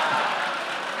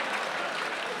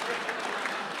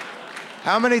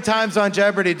 How many times on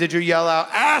Jeopardy did you yell out,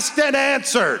 asked and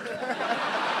answered?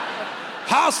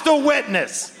 Hostile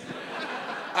witness.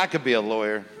 I could be a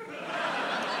lawyer.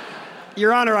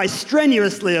 Your Honor, I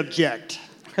strenuously object.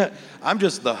 I'm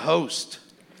just the host.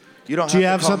 You don't Do you to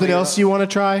have call something me else up. you want to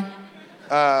try?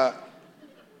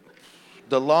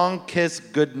 The long kiss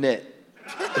good knit.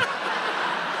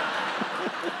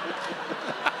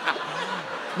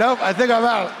 Nope, I think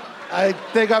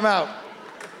I'm out.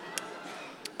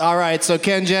 All right, so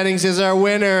Ken Jennings is our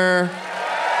winner.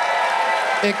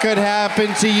 It could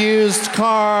happen to used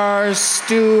cars,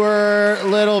 Stewart,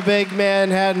 Little Big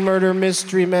Manhattan Murder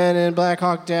Mystery Men, and Black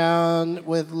Hawk Down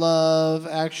with Love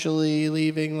Actually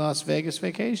Leaving Las Vegas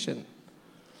Vacation.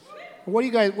 What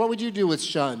would you do with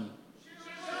Shun?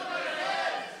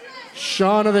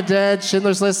 Shaun of the Dead,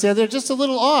 Schindler's List. Yeah, they're just a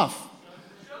little off.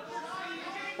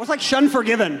 What's like Shun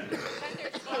Forgiven?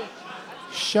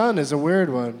 Shun is a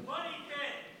weird one.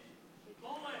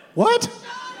 What?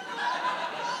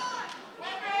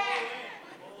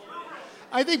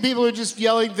 I think people are just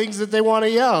yelling things that they want to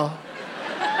yell.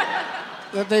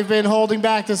 That they've been holding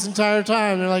back this entire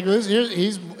time. They're like, this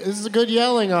is a good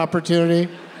yelling opportunity.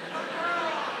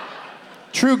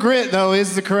 True Grit, though,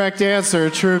 is the correct answer.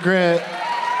 True Grit.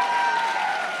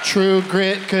 True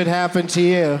Grit could happen to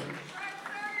you.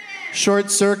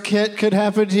 Short Circuit could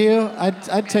happen to you.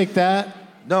 I'd take that.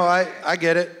 No, I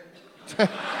get it.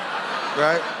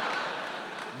 Right?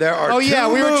 There are Oh two yeah,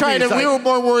 we were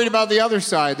more worried about the other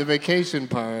side, the vacation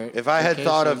part. If I had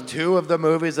thought of 2 of the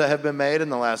movies that have been made in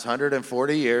the last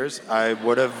 140 years, I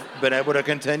would have been able to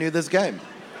continue this game.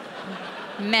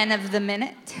 Men of the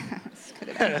Minute.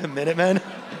 Minutemen?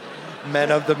 Men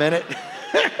of the Minute?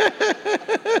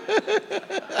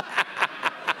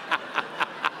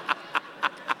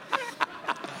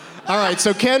 All right,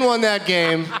 so Ken won that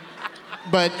game,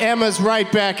 but Emma's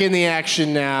right back in the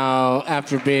action now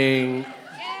after being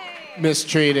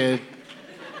mistreated.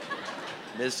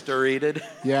 Mistreated?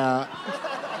 Yeah.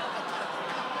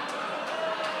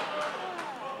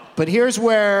 But here's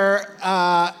where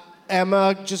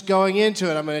Emma, just going into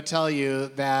it, I'm going to tell you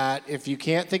that if you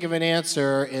can't think of an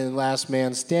answer in Last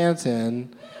Man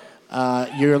Stanton,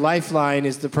 your lifeline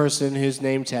is the person whose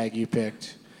name tag you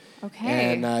picked.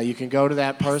 Okay. And you can go to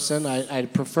that person.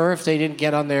 I'd prefer if they didn't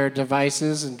get on their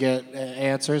devices and get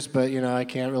answers, but I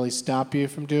can't really stop you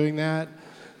from doing that.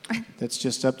 That's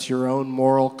just up to your own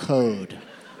moral code.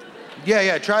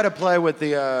 Yeah. Try to play with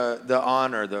the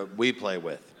honor that we play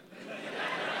with.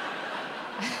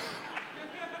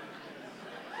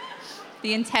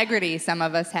 The integrity some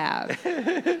of us have.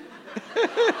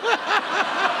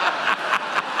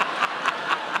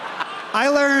 I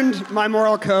learned my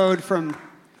moral code from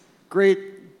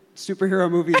great superhero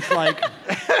movies like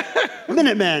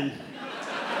Minutemen,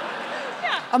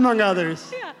 among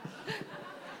others. Yeah.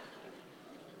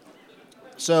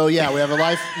 So we have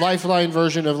a lifeline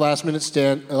version of Last Minute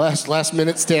Stanton,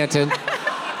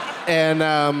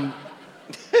 and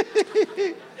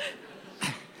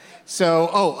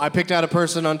so I picked out a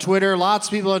person on Twitter. Lots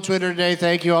of people on Twitter today.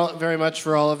 Thank you all very much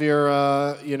for all of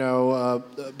your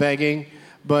begging,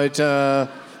 but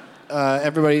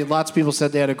everybody, lots of people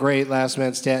said they had a great Last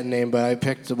Man Stanton name, but I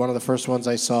picked one of the first ones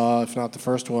I saw, if not the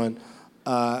first one.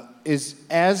 Is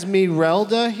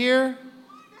Esmeralda here?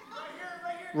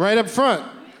 Right up front.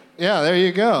 Yeah, there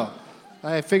you go.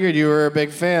 I figured you were a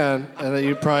big fan and that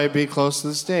you'd probably be close to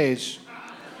the stage.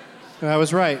 And I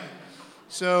was right.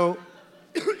 So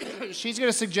she's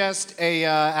going to suggest a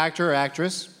actor or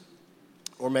actress,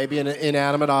 or maybe an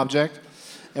inanimate object,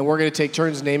 and we're going to take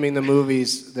turns naming the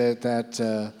movies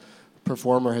that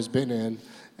performer has been in,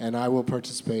 and I will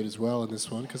participate as well in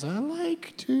this one because I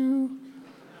like to.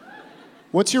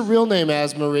 What's your real name,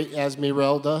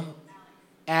 Esmeralda?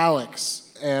 Alex.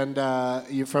 And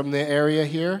you're from the area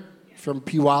here? From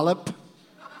Puyallup?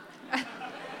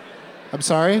 I'm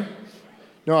sorry?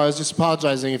 No, I was just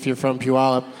apologizing if you're from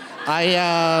Puyallup.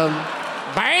 Bam!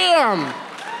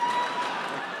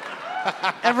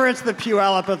 Everett's the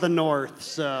Puyallup of the North,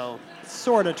 so it's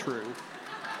sort of true.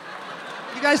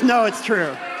 You guys know it's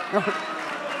true.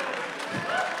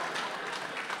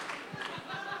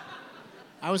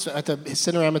 I was at the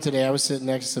Cinerama today. I was sitting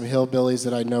next to some hillbillies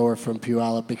that I know are from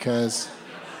Puyallup because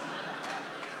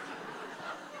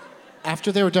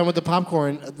after they were done with the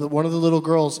popcorn, one of the little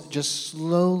girls just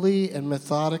slowly and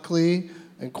methodically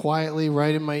and quietly,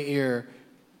 right in my ear,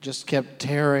 just kept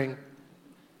tearing.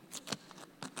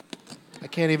 I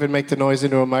can't even make the noise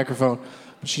into a microphone.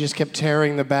 But she just kept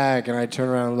tearing the bag, and I'd turn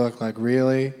around and look like,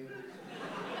 really?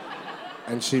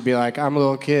 And she'd be like, I'm a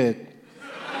little kid.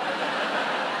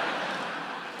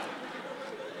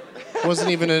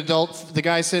 Wasn't even an adult. The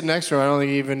guy sitting next to her, I don't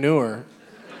think he even knew her.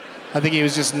 I think he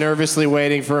was just nervously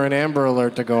waiting for an Amber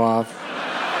Alert to go off.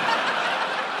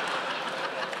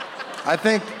 I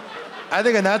think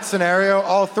in that scenario,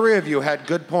 all 3 of you had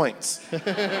good points.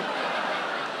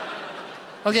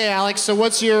 Okay, Alex, so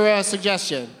what's your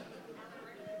suggestion?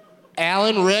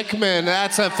 Alan Rickman,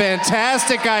 that's a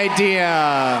fantastic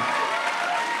idea.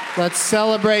 Let's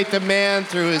celebrate the man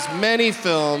through his many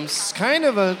films.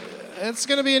 It's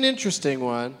going to be an interesting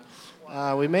one.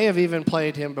 We may have even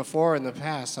played him before in the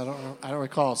past. I don't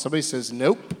recall. Somebody says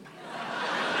nope.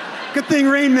 Good thing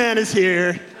Rain Man is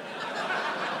here.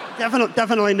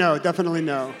 Definitely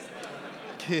no.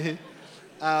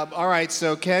 All right,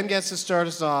 so Ken gets to start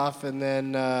us off, and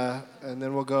then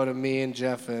we'll go to me and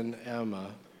Geoff and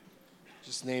Emma.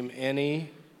 Just name any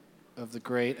of the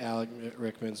great Alan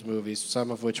Rickman's movies,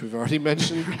 some of which we've already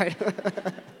mentioned. Right.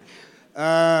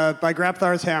 By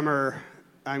Grabthar's Hammer,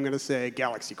 I'm going to say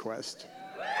Galaxy Quest.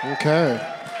 Okay.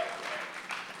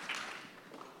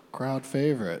 Crowd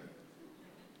favorite.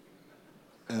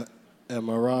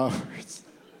 Emma Roberts.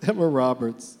 Emma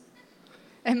Roberts.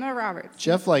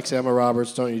 Geoff likes Emma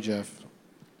Roberts, don't you, Geoff?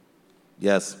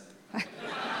 Yes.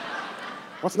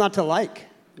 What's not to like,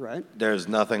 right? There's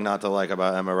nothing not to like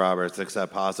about Emma Roberts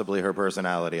except possibly her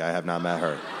personality. I have not met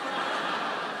her.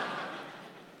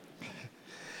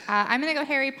 I'm going to go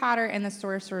Harry Potter and the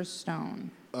Sorcerer's Stone.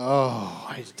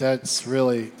 This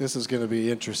is going to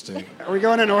be interesting. Are we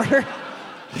going in order?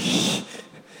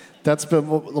 That's been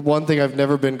the one thing I've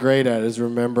never been great at is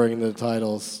remembering the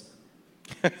titles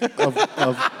of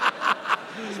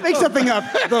Make something up.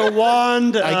 The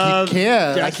Wand of I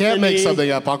can't make Destiny. something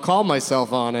up. I'll call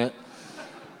myself on it.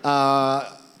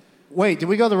 Wait, did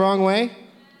we go the wrong way?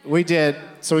 We did.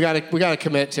 So we got to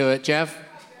commit to it. Geoff?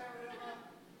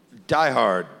 Die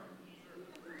Hard.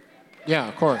 Yeah,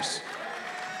 of course.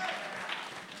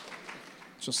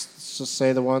 Just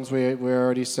say the ones we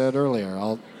already said earlier.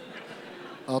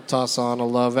 I'll toss on a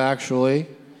Love Actually.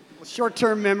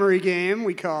 Short-term memory game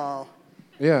we call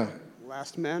Yeah.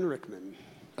 Last Man Rickman.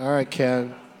 All right,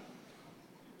 Ken.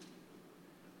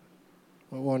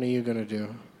 What one are you going to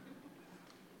do?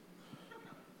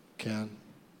 Ken.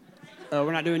 Oh,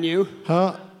 we're not doing you?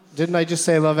 Huh? Didn't I just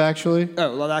say Love Actually? Oh,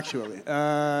 Love Actually.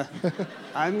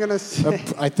 I'm going to say...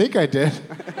 I think I did.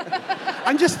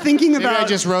 I'm just thinking Maybe about... I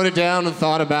just wrote it down and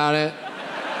thought about it.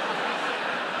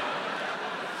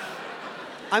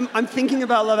 I'm thinking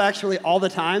about Love Actually all the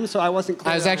time, so I wasn't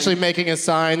clear. I was actually making a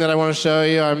sign that I want to show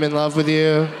you. I'm in love with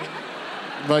you.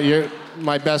 But you're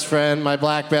my best friend, my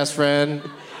black best friend.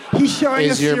 He's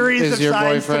showing a series of your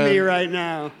signs to boyfriend. me right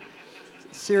now.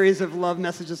 Series of love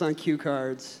messages on cue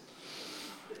cards.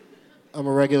 I'm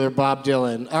a regular Bob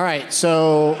Dylan. All right,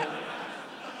 so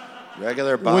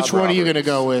Regular Bob which one are you going to Roberts.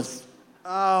 go with?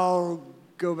 I'll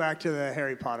go back to the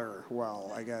Harry Potter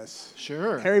I guess.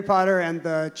 Sure. Harry Potter and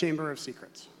the Chamber of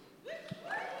Secrets.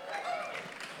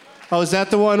 Oh, is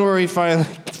that the one where he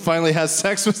finally has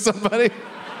sex with somebody?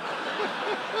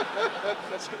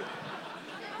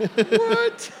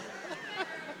 What?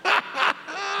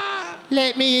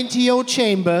 Let me into your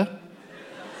chamber.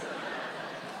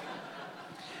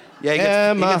 Yeah, he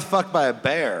gets fucked by a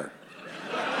bear.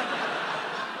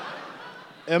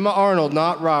 Emma Arnold,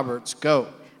 not Roberts. Go.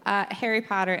 Harry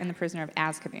Potter and the Prisoner of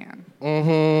Azkaban.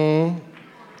 Mm-hmm.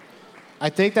 I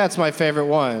think that's my favorite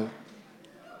one.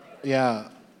 Yeah,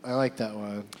 I like that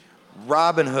one.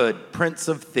 Robin Hood, Prince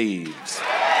of Thieves.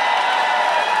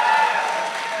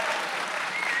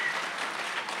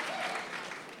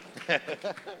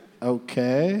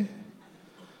 Okay.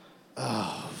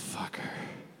 Oh, fucker.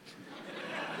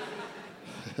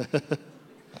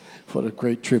 What a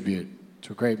great tribute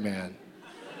to a great man.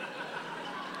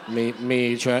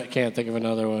 Can't think of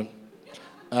another one.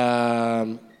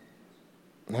 Hang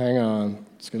on.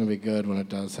 It's going to be good when it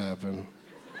does happen.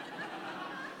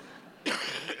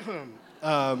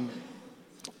 All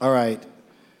right.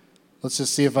 Let's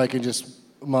just see if I can just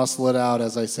muscle it out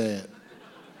as I say it.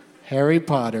 Harry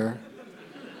Potter.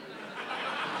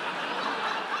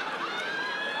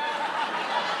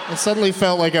 I suddenly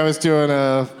felt like I was doing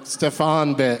a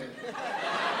Stefan bit.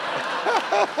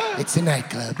 It's a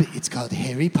nightclub. It's called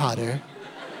Harry Potter.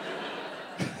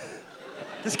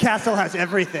 This castle has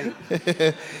everything.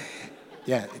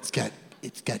 Yeah, it's got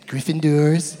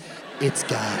Gryffindors. It's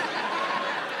got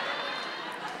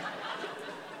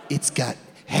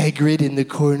Hagrid in the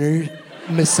corner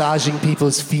massaging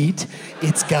people's feet.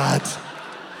 It's got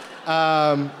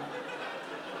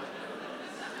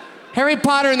Harry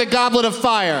Potter and the Goblet of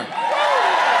Fire.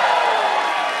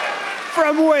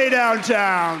 From way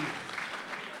downtown.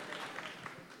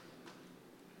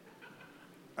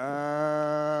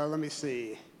 Let me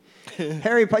see.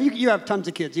 Harry Potter. You have tons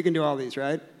of kids. You can do all these,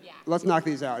 right? Yeah. Let's knock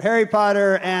these out. Harry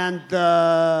Potter and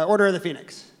the Order of the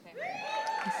Phoenix.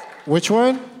 Which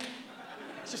one?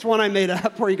 It's just one I made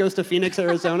up where he goes to Phoenix,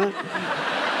 Arizona.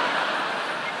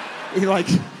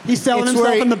 He's selling It's himself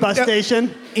where in the bus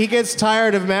station. He gets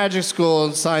tired of magic school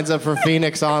and signs up for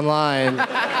Phoenix Online.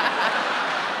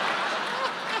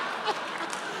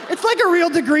 It's like a real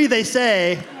degree, they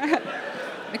say.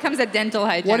 Becomes a dental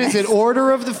hygienist. What is it,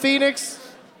 Order of the Phoenix?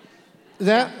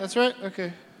 That's right?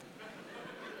 Okay.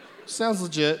 Sounds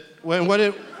legit. What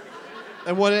did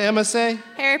Emma say?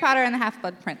 Harry Potter and the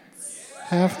Half-Blood Prince.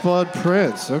 Half-Blood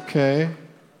Prince, okay.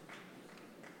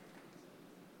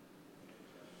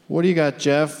 What do you got,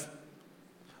 Geoff?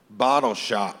 Bottle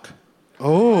Shock.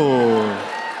 Oh,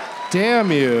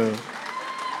 damn you.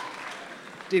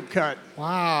 Deep cut.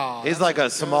 Wow. He's like a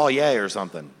sommelier or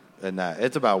something in that.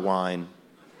 It's about wine.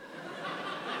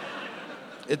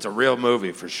 It's a real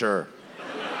movie for sure.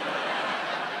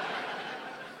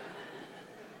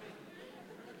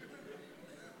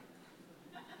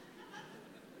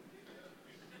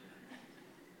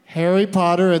 Harry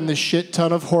Potter and the shit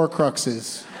ton of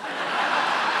Horcruxes.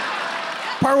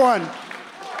 Part one.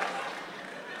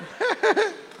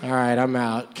 All right, I'm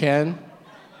out. Ken?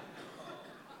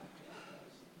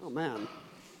 Oh, man.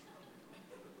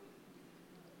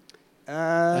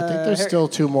 I think there's still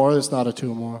two more. There's not a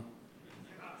two more.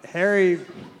 Harry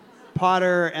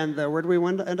Potter and the... Where do we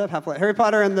end up? Halfway. Harry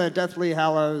Potter and the Deathly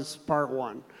Hallows Part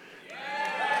 1.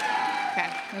 Okay.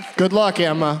 Good luck,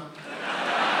 Emma.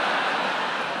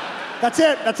 That's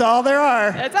it. That's all there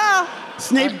are. That's all.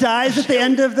 Snape dies at the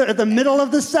end of the middle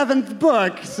of the 7th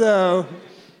book, so...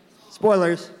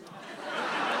 Spoilers.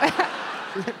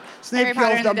 Snape Harry kills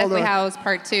Potter and the Deathly Dumbledore. Hallows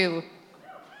Part 2.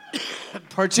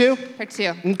 Part 2? Part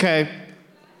 2. Okay.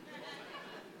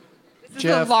 This is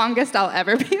Geoff. the longest I'll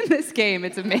ever be in this game.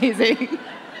 It's amazing.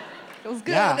 Feels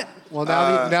good. Yeah. Well,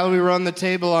 now that we run the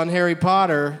table on Harry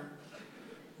Potter,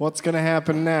 what's going to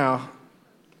happen now?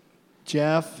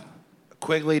 Geoff?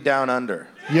 Quigley Down Under.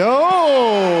 Yo!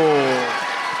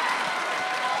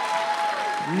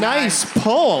 Nice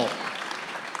pull.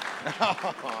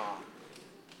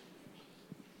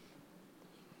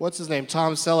 What's his name?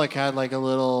 Tom Selleck had like a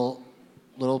little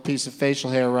piece of facial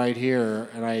hair right here,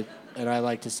 and I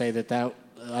like to say that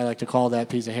I like to call that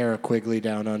piece of hair a Quigley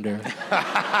Down Under.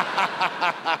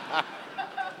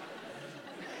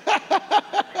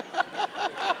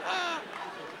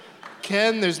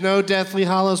 Ken, there's no Deathly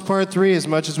Hallows Part 3 as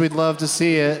much as we'd love to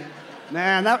see it.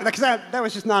 Man, that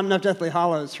was just not enough Deathly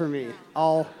Hallows for me.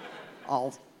 All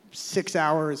 6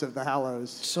 hours of the Hallows.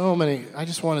 So many. I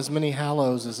just want as many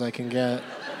Hallows as I can get.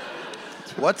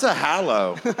 What's a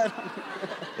Hallow?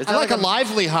 I like a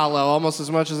lively Hallow almost as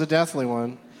much as a Deathly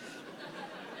one.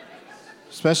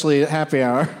 Especially at happy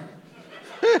hour.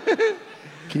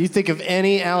 Can you think of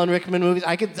any Alan Rickman movies?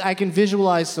 I can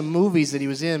visualize some movies that he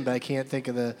was in, but I can't think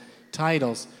of the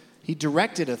titles. He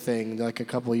directed a thing like a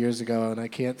couple of years ago, and I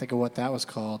can't think of what that was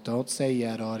called. Don't say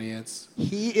yet, audience.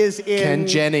 He is in... Ken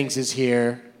Jennings is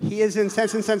here. He is in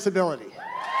Sense and Sensibility.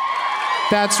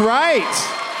 That's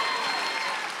right.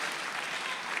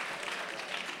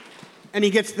 And he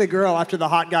gets the girl after the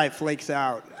hot guy flakes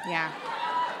out. Yeah.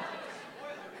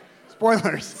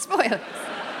 Spoilers. Spoilers.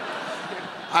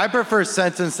 I prefer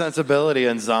Sense and Sensibility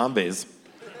and Zombies.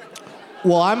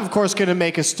 Well, I'm, of course, going to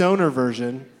make a stoner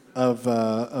version of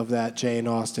that Jane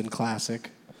Austen classic.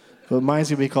 But mine's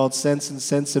going to be called Sense and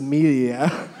Sensimedia.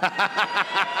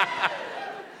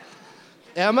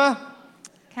 Emma?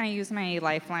 Can I use my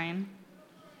lifeline?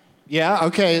 Yeah,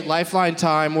 okay, lifeline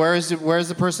time. Where's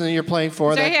the person that you're playing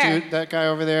for? He's right That here. dude, that guy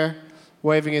over there,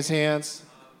 waving his hands.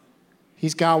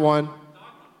 He's got one.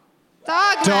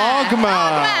 Dogma.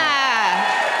 Dogma.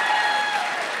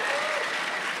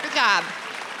 Good job.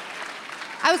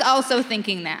 I was also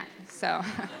thinking that, so.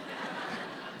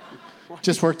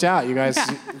 Just worked out. You guys,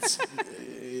 Yeah.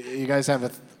 you guys have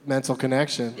a mental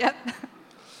connection. Yep.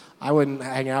 I wouldn't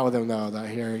hang out with him though. I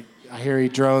hear he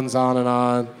drones on and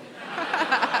on.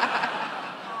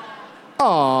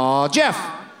 Aw, Geoff.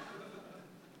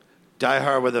 Die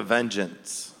Hard with a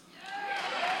Vengeance.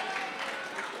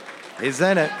 He's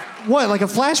in it. What, like a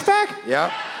flashback?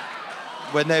 Yep.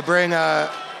 When they bring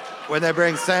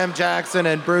Sam Jackson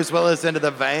and Bruce Willis into the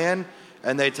van,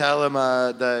 and they tell him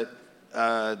that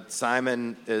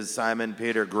Simon is Simon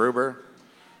Peter Gruber,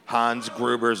 Hans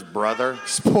Gruber's brother.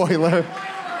 Spoiler.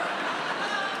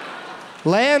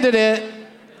 Landed it.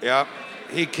 Yep.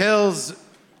 He kills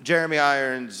Jeremy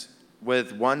Irons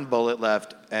with one bullet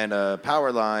left and a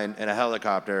power line and a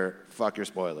helicopter. Fuck your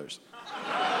spoilers.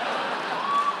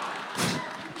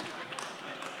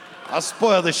 I'll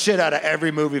spoil the shit out of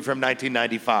every movie from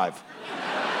 1995.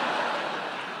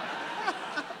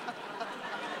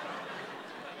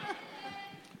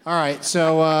 All right,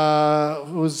 so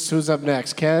who's up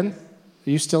next? Ken? Are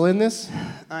you still in this?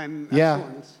 I'm Yeah.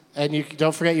 excellent. And you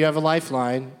don't forget you have a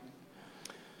lifeline.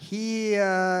 He's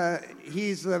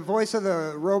the voice of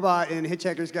the robot in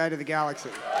Hitchhiker's Guide to the Galaxy.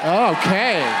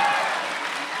 Okay.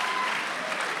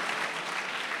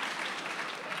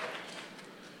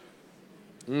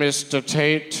 Mr.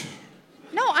 Tate,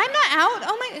 No, I'm not out.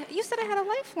 Oh my, you said I had a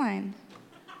lifeline.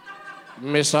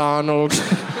 Miss Arnold.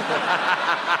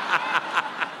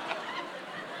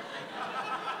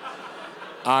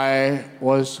 I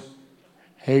was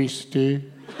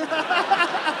hasty.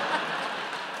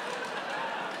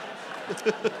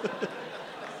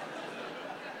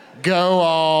 Go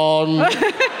on.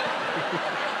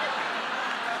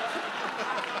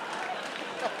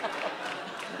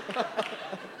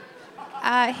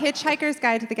 Hitchhiker's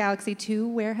Guide to the Galaxy 2,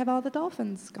 where have all the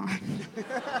dolphins gone?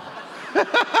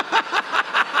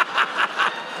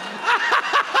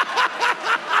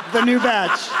 The new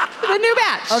batch. The new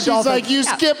batch. Of She's dolphins. like, you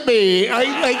skipped me.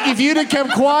 If you'd have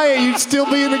kept quiet, you'd still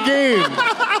be in the game.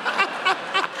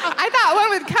 I thought one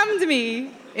would come to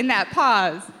me in that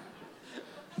pause.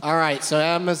 All right, so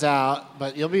Emma's out,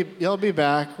 but you'll be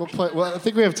back. We'll play. Well, I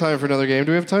think we have time for another game.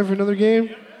 Do we have time for another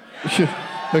game?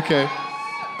 Okay.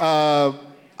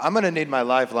 I'm gonna need my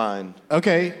lifeline.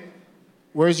 Okay.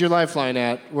 Where's your lifeline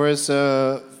at? Where's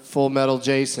Full Metal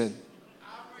Jason?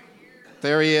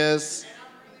 There he is.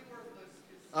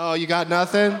 Oh, you got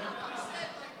nothing?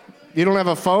 You don't have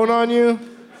a phone on you?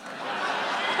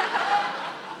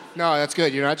 No, that's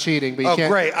good. You're not cheating, but you can't. Oh,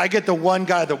 great. I get the one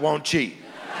guy that won't cheat.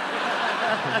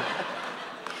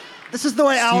 This is the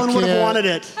way Alan would have wanted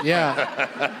it.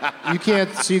 Yeah. You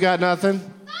can't, so you got nothing?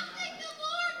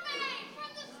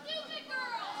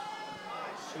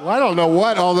 Well, I don't know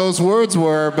what all those words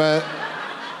were, but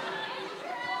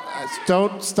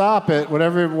don't stop it.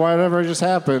 Whatever just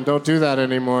happened, don't do that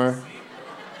anymore.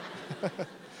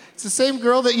 It's the same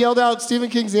girl that yelled out Stephen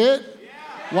King's It?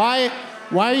 Yeah.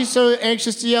 Why are you so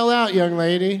anxious to yell out, young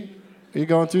lady? Are you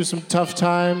going through some tough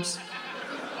times?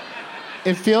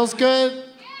 It feels good?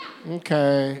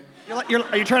 Okay. Are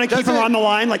you trying to keep her on the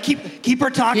line? Like, keep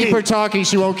her talking. Keep her talking,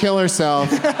 she won't kill herself.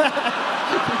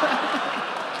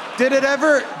 Did it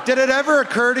ever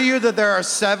occur to you that there are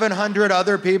 700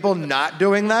 other people not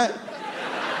doing that?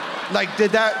 Like,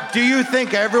 do you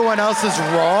think everyone else is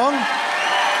wrong?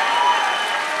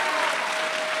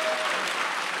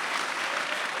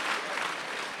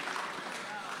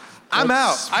 I'm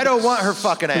out. I don't want her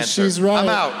fucking answer. She's right. I'm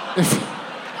out.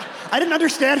 I didn't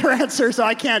understand her answer, so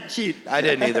I can't cheat. I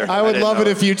didn't either. I would love it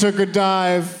if you took a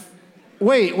dive.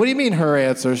 Wait, what do you mean her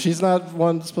answer? She's not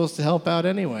one supposed to help out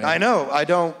anyway. I know. I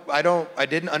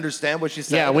didn't understand what she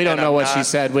said. Yeah, we don't know what she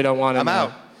said. We don't want to know. I'm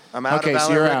out. I'm out Okay, of so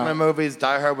Alan you're Rickman out. movies.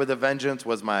 Die Hard with a Vengeance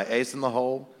was my ace in the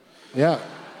hole. Yeah,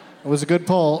 it was a good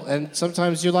poll. And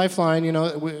sometimes your lifeline,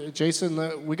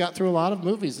 Jason, we got through a lot of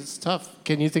movies. It's tough.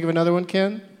 Can you think of another one,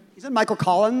 Ken? He's in Michael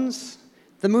Collins.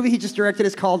 The movie he just directed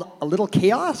is called A Little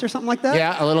Chaos or something like that?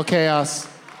 Yeah, A Little Chaos.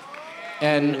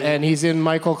 And he's in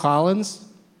Michael Collins?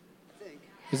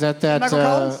 Is that Michael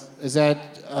Collins? Is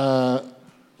that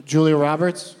Julia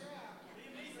Roberts?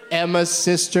 Emma's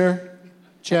sister,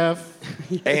 Geoff?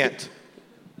 Aunt.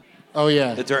 Oh,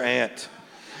 yeah. It's her aunt.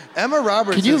 Emma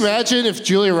Roberts. Could you imagine if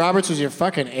Julia Roberts was your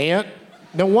fucking aunt?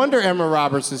 No wonder Emma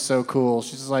Roberts is so cool.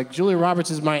 She's like, Julia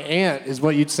Roberts is my aunt, is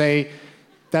what you'd say.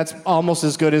 That's almost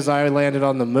as good as I landed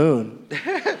on the moon.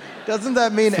 Doesn't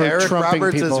that mean For Eric trumping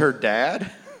Roberts people. is her dad?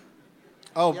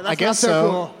 Oh, Yeah, I that's guess not so.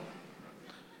 cool.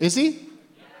 Is he?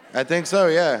 I think so,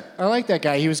 yeah. I like that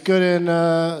guy. He was good in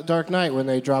Dark Knight when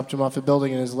they dropped him off a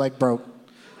building and his leg broke.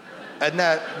 And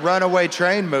that Runaway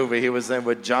Train movie he was in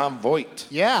with John Voight.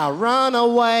 Yeah,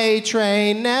 runaway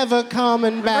train, never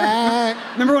coming back.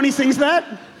 Remember when he sings that?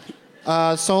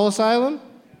 Soul Asylum?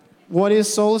 What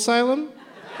is Soul Asylum?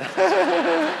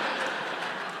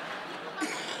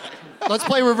 Let's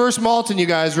play Reverse Malton, you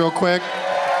guys, real quick.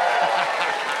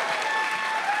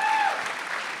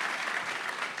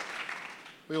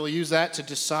 We will use that to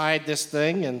decide this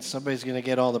thing, and somebody's going to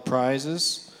get all the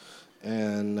prizes.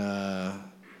 And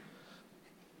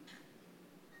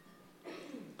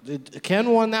did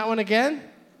Ken won that one again?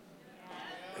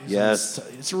 Yes.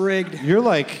 It's rigged. You're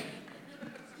like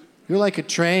a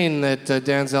train that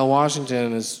Denzel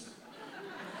Washington is.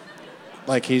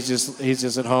 Like he's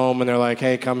just at home, and they're like,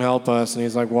 "Hey, come help us," and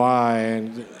he's like, "Why?"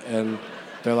 And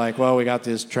they're like, "Well, we got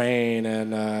this train,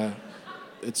 and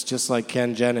it's just like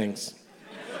Ken Jennings.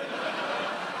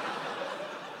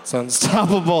 It's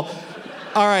unstoppable."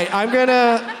 All right, I'm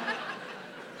gonna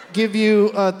give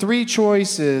you 3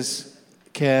 choices,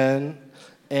 Ken,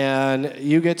 and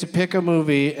you get to pick a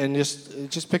movie, and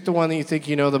just pick the one that you think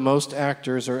you know the most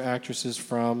actors or actresses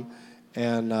from.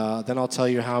 And then I'll tell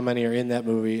you how many are in that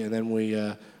movie, and then we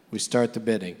start the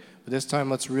bidding. But this time,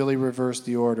 let's really reverse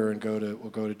the order and we'll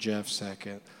go to Geoff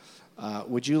second.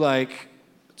 Would you like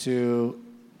to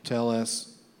tell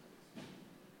us?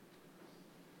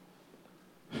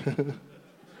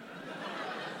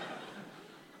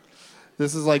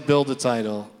 This is like build a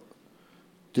title.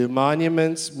 Do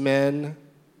monuments men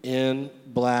in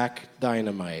black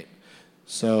dynamite?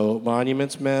 So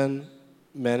monuments men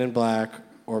in black,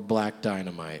 or Black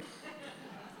Dynamite?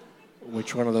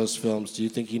 Which one of those films? Do you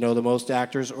think you know the most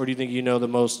actors, or do you think you know the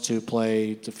most to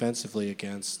play defensively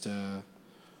against the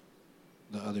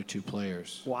other 2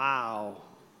 players? Wow.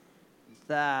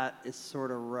 That is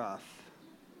sort of rough.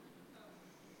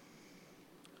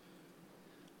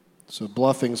 So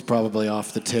bluffing's probably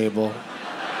off the table.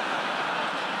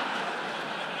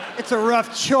 It's a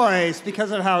rough choice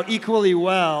because of how equally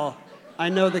well I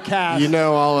know the cast. You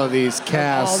know all of these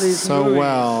casts all these so movies.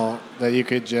 well that you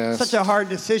could just... Such a hard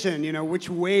decision, which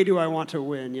way do I want to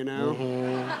win,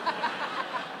 Mm-hmm.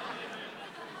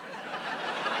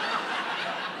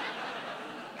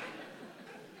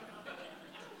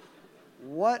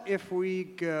 What if we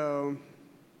go...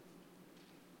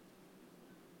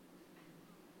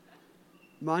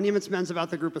 Monuments Men's about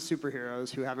the group of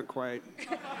superheroes who haven't quite...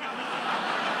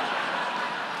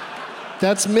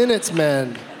 That's Minutes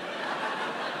Men.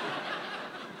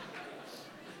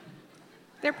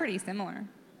 They're pretty similar.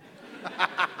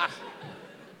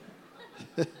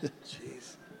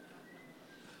 Jeez.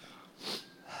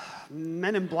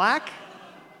 Men in Black?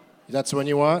 That's the one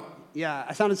you want? Yeah,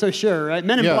 I sounded so sure, right?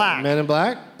 Men in Black. Men in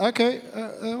Black? Okay,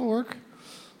 that'll work.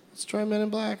 Let's try Men in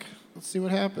Black. Let's see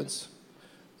what happens.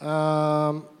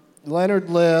 Leonard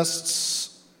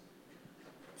lists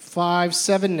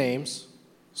 7 names.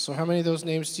 So how many of those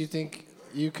names do you think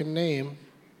you can name?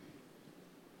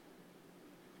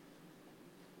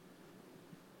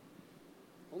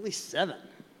 Only 7.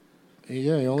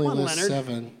 Yeah, he only lists Leonard.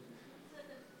 7.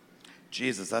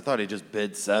 Jesus, I thought he just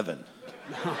bid 7.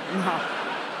 No.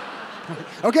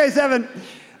 Okay, 7.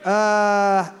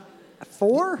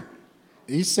 4?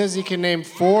 He says he can name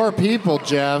 4 people,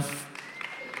 Geoff.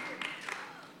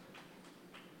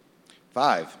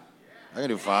 5. I can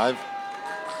do 5.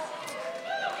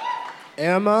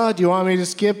 Emma, do you want me to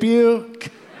skip you?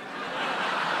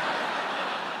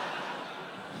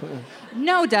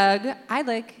 No, Doug. I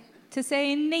like to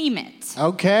say name it.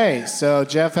 Okay, so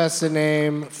Geoff has to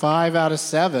name 5 out of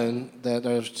 7 that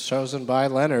are chosen by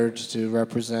Leonard to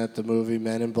represent the movie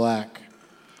Men in Black.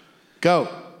 Go.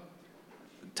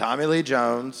 Tommy Lee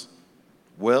Jones,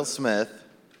 Will Smith,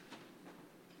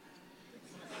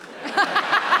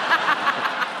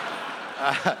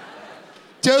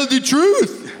 tell the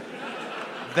truth.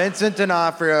 Vincent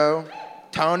D'Onofrio,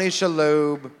 Tony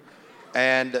Shalhoub,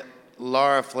 and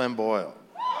Laura Flynn Boyle.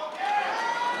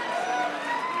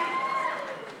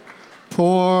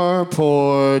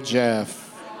 Poor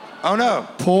Geoff. Oh no.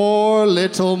 Poor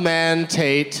little man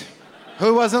Tate.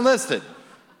 Who wasn't listed?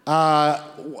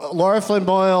 Laura Flynn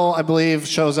Boyle, I believe,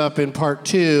 shows up in part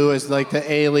 2 as like the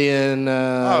alien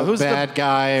who's bad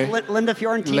guy. Linda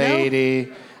Fiorentino?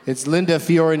 Lady. It's Linda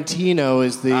Fiorentino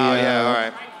is the All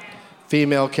right.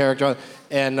 female character.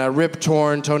 And Rip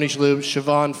Torn, Tony Shalhoub,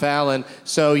 Siobhan Fallon.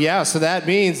 So that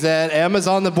means that Emma's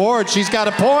on the board. She's got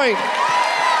a point.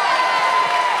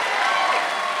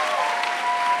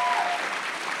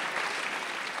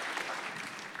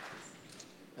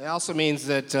 It also means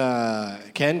that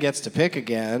Ken gets to pick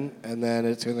again, and then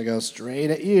it's going to go straight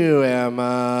at you,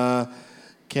 Emma.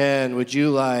 Ken, would you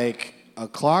like A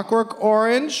Clockwork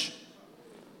Orange,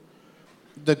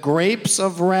 The Grapes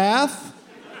of Wrath,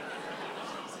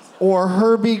 or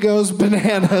Herbie Goes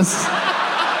Bananas?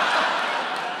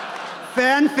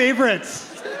 Fan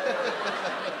favorites.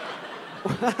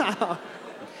 Wow.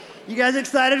 You guys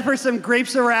excited for some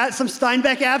Grapes of Wrath, some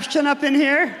Steinbeck action up in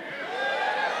here?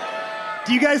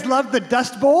 Do you guys love the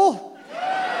Dust Bowl?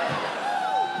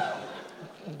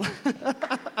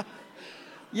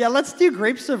 Yeah, let's do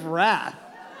Grapes of Wrath.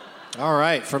 All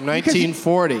right, from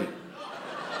 1940. Do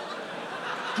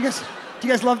you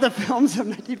guys love the films of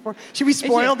 1940? Should we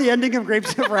spoil the ending of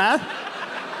Grapes of Wrath?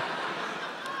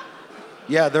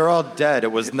 Yeah, they're all dead.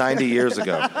 It was 90 years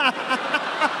ago.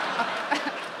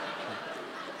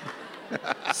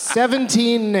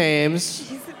 17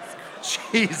 names.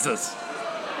 Jesus.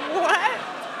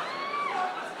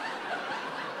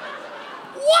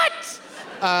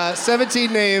 What?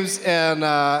 17 names, and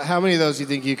how many of those do you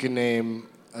think you can name,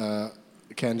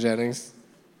 Ken Jennings?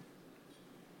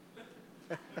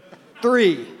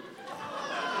 3.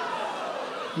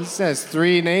 He says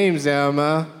 3 names,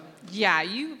 Emma. Yeah,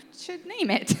 you should name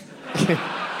it.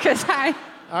 Because I'm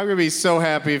going to be so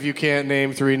happy if you can't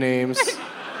name 3 names.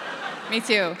 Me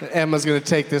too. Emma's going to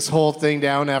take this whole thing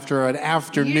down after an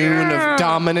afternoon of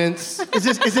dominance.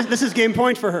 This is game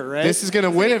point for her, right? This is going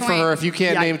to win it for her if you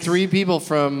can't name 3 people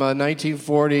from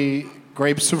 1940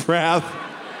 Grapes of Wrath.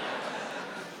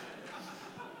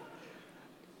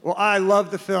 Well, I love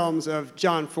the films of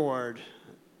John Ford,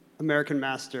 American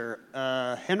Master,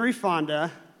 Henry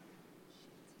Fonda,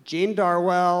 Jane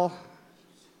Darwell,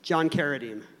 John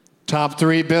Carradine. Top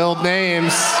 3 billed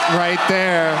names right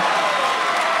there.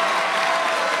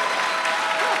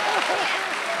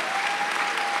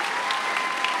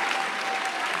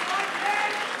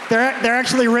 They're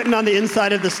actually written on the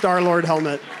inside of the Star-Lord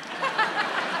helmet.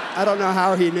 I don't know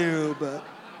how he knew, but...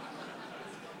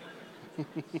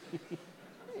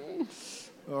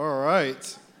 All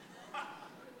right.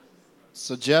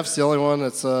 So Geoff's the only one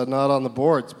that's not on the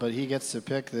boards, but he gets to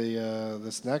pick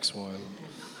this next one.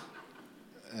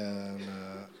 And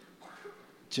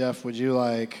Geoff, would you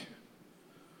like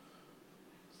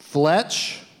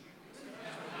Fletch?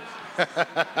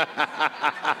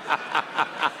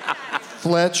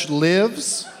 Fletch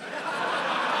Lives?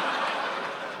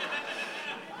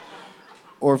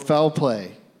 or foul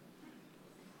play?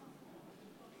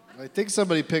 I think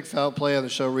somebody picked foul play on the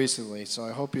show recently, so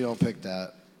I hope you don't pick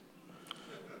that.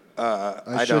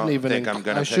 I don't think I'm going to pick that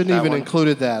one. I shouldn't even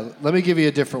included that. Let me give you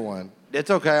a different one. It's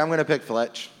okay. I'm going to pick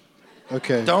Fletch.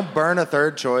 Okay. Don't burn a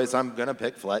third choice. I'm going to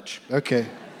pick Fletch. Okay.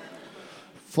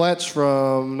 Fletch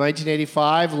from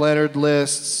 1985. Leonard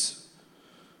lists,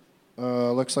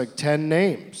 looks like 10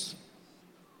 names.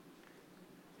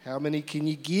 How many can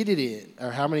you get it in?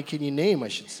 Or how many can you name, I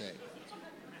should say?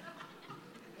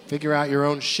 Figure out your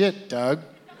own shit, Doug.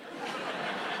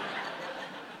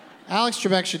 Alex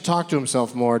Trebek should talk to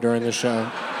himself more during the show.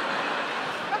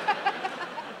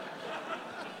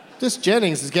 This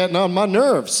Jennings is getting on my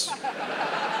nerves.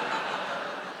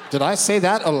 Did I say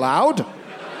that aloud?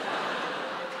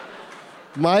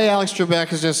 My Alex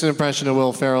Trebek is just an impression of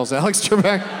Will Ferrell's Alex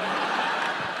Trebek.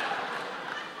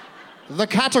 The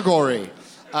category.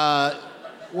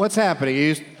 What's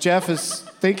happening? Geoff is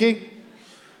thinking?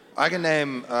 I can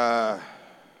name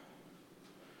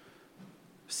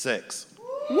 6.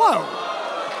 Whoa.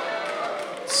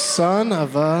 Son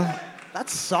of a...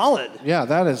 That's solid. Yeah,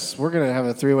 that is... We're going to have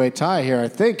a three-way tie here, I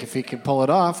think, if he can pull it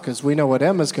off, because we know what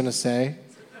Emma's going to say.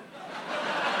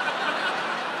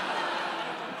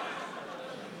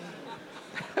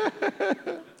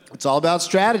 It's all about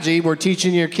strategy. We're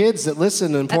teaching your kids that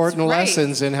listen important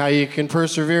lessons and how you can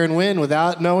persevere and win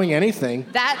without knowing anything.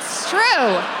 That's true.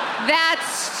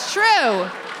 That's true.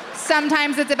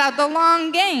 Sometimes it's about the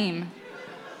long game.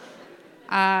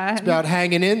 It's about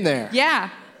hanging in there. Yeah.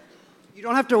 You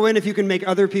don't have to win if you can make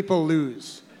other people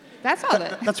lose. That's all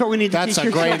That's what we need to teach your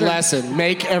children. That's a great lesson.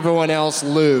 Make everyone else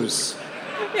lose.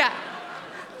 Yeah.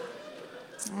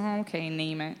 Okay,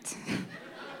 name it.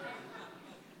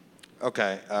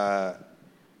 Okay.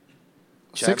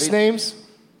 6 names?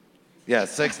 Yeah,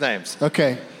 6 names.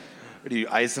 Okay. What are you,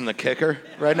 icing the kicker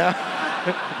right now?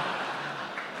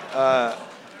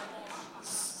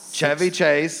 Chevy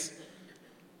Chase.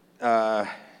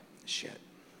 Shit.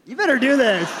 You better do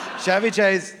this. Chevy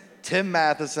Chase, Tim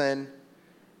Matheson,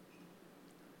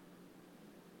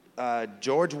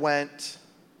 George Wendt,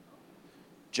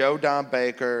 Joe Don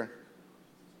Baker,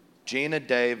 Gina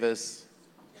Davis.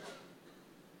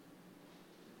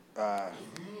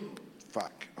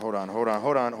 Fuck. Hold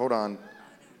on.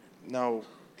 No,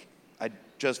 I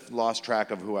just lost track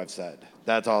of who I've said.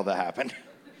 That's all that happened.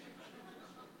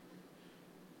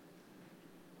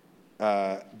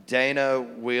 Dana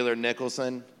Wheeler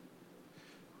Nicholson,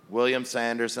 William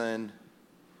Sanderson.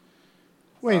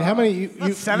 Wait, how many?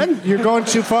 You 7? You're going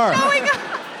too far. Oh my God.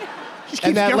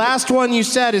 And that last one you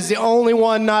said is the only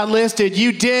one not listed.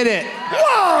 You did it.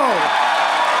 Whoa!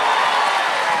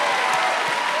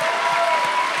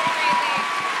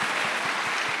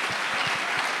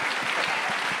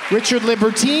 Richard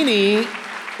Libertini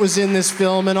was in this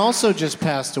film and also just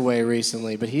passed away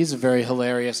recently, but he's a very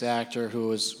hilarious actor who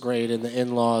was great in The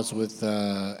In-Laws with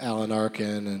Alan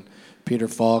Arkin and Peter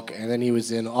Falk, and then he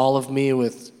was in All of Me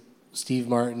with Steve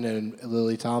Martin and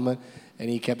Lily Tomlin, and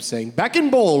he kept saying, back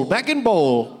in bowl,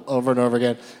 over and over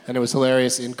again, and it was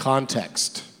hilarious in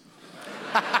context.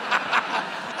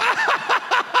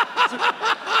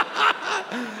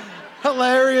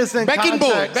 Hilarious in back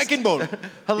context. Back in bowl.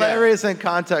 Hilarious in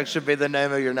context should be the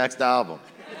name of your next album.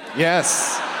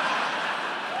 Yes.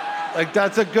 Like,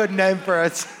 that's a good name for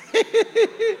it.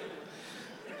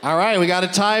 All right, we got a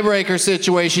tiebreaker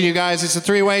situation, you guys. It's a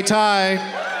 3-way tie.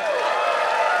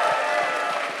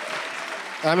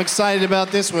 I'm excited about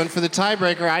this one. For the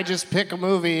tiebreaker, I just pick a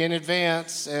movie in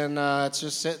advance, and it's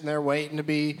just sitting there waiting to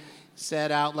be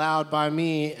said out loud by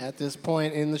me at this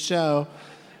point in the show.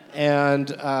 And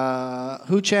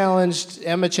who challenged?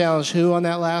 Emma challenged who on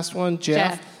that last one?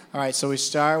 Geoff? All right, so we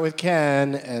start with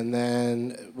Ken, and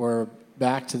then we're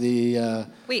back to the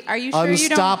Wait, are you sure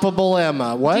unstoppable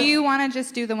Emma. What? Do you want to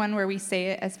just do the one where we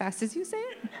say it as fast as you say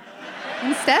it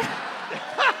instead?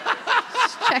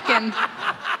 Just checking.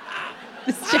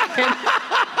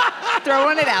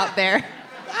 Throwing it out there.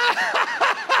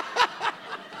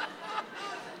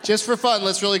 Just for fun,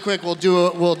 let's really quick. We'll do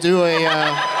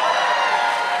a.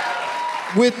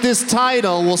 With this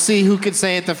title, we'll see who can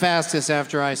say it the fastest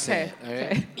after I say it. All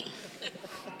right? Okay.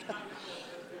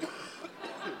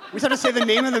 We just have to say the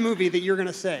name of the movie that you're going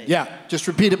to say. Yeah, just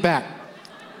repeat it back.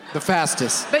 The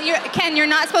fastest. But Ken, you're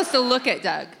not supposed to look at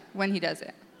Doug when he does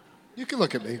it. You can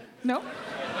look at me. No?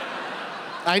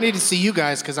 I need to see you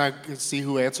guys because I can see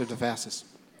who answered the fastest.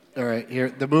 All right, here.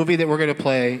 The movie that we're going to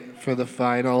play for the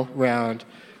final round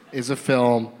is a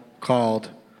film called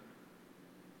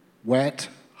Wet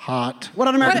Hot What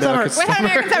on American Summer? Wet Hot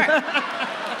American Summer. Wet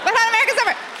Hot American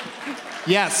Summer.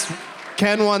 Yes.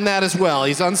 Ken won that as well.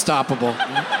 He's unstoppable.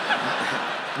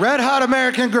 Red Hot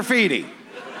American Graffiti.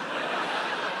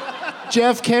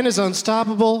 Geoff, Ken is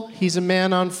unstoppable. He's a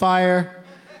man on fire.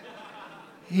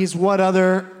 He's what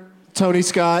other Tony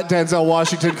Scott, Denzel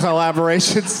Washington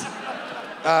collaborations?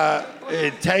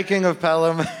 Taking of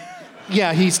Pelham.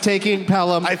 Yeah, he's taking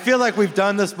Pelham. I feel like we've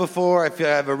done this before. I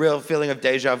have a real feeling of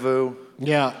deja vu.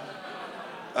 Yeah.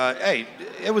 Hey,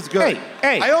 it was good.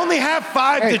 Hey. I only have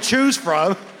 5 to choose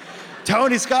from.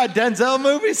 Tony Scott, Denzel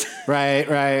movies.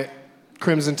 Right.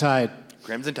 Crimson Tide.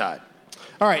 Crimson Tide.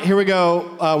 All right, here we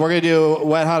go. We're going to do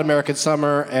Wet Hot American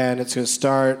Summer, and it's going to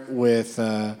start with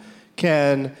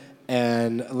Ken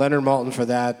and Leonard Maltin for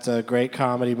that great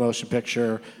comedy motion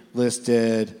picture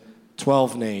listed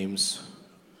 12 names.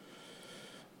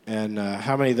 And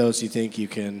how many of those do you think you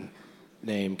can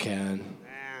name, Ken?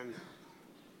 Man.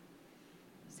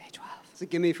 Say 12. It's a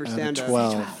gimme for stand-up.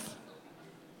 12.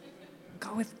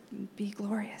 Go with Be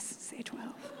Glorious. Say 12.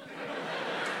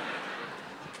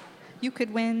 You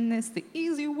could win this the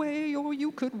easy way, or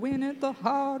you could win it the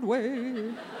hard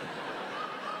way.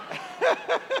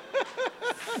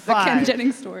 The Ken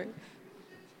Jennings story.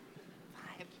 5.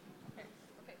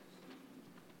 Okay.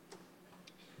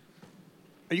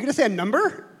 Are you going to say a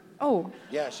number? Oh.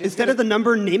 Yeah. Instead of the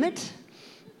number, name it?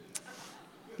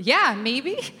 Yeah,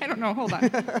 maybe. I don't know. Hold on.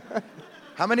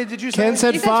 How many did you say? Ken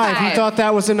said He said 5. He 5. thought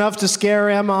that was enough to scare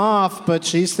Emma off, but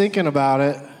she's thinking about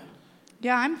it.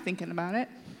 Yeah, I'm thinking about it.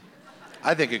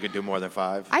 I think you could do more than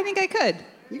 5. I think I could.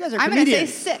 You guys are I'm going to say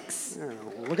comedians. 6.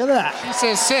 Oh, look at that. He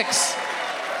says 6.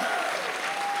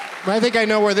 But I think I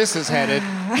know where this is headed.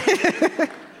 Okay.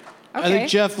 I think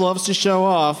Geoff loves to show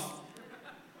off.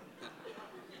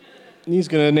 And he's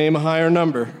going to name a higher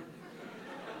number.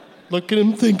 Look at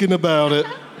him thinking about it.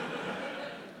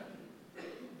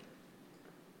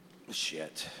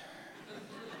 Shit.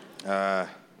 Yeah,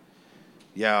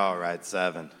 all right,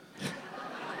 7.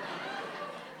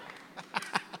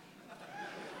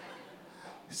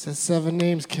 He says 7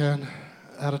 names, Ken,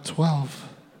 out of 12.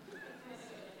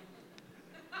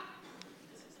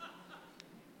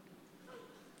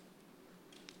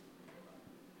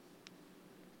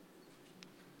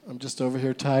 I'm just over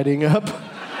here tidying up.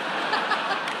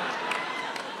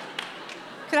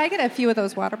 Could I get a few of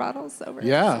those water bottles over?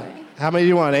 Yeah. This way? How many do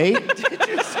you want? 8?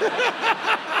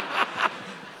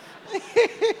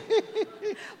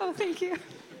 Oh, thank you.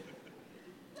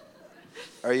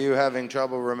 Are you having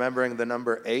trouble remembering the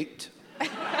number 8?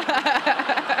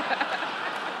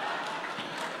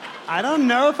 I don't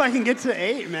know if I can get to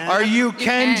 8, man. Are you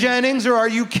Ken Jennings or are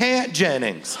you Can't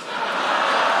Jennings?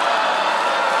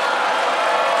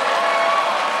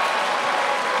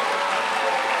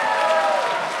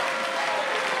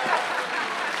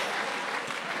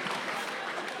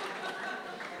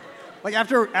 Like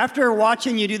after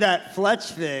watching you do that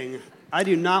Fletch thing, I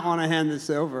do not want to hand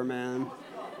this over, man.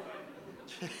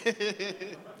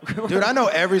 Dude, I know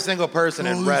every single person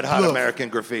in Red Hot American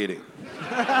Graffiti.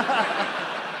 I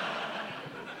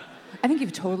think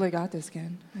you've totally got this,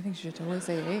 Ken. I think you should totally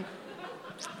say 8.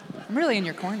 I'm really in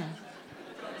your corner.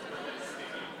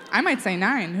 I might say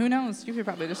 9. Who knows? You could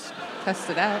probably just test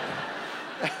it out.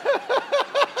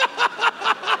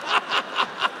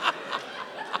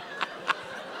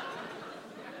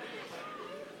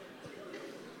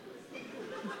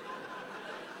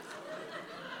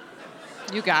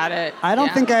 You got it. I don't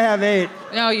think I have 8.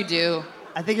 No, you do.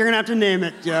 I think you're going to have to name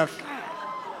it, Geoff.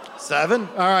 7?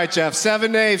 All right, Geoff. 7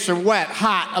 names for Wet,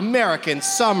 Hot, American,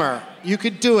 Summer. You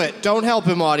could do it. Don't help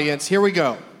him, audience. Here we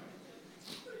go.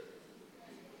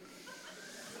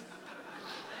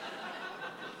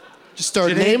 Just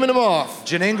start naming them off.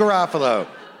 Janine Garofalo,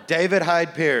 David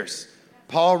Hyde Pierce,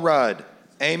 Paul Rudd,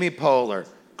 Amy Poehler,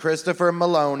 Christopher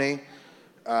Maloney,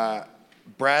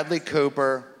 Bradley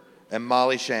Cooper, and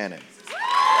Molly Shannon.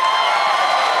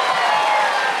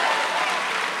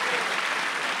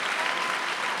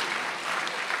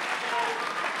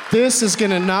 This is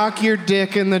going to knock your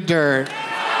dick in the dirt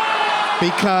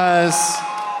because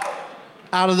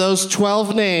out of those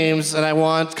 12 names, and I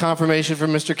want confirmation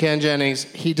from Mr. Ken Jennings,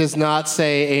 he does not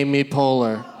say Amy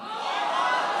Poehler.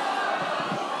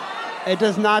 It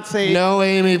does not say... No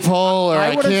Amy Poehler.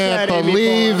 I can't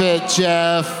believe it,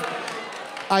 Geoff.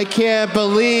 I can't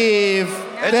believe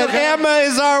that okay. Emma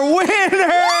is our winner!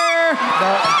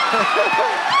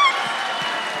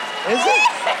 Is it?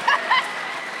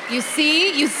 You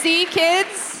see,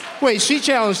 kids? Wait, she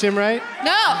challenged him, right?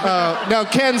 No. No,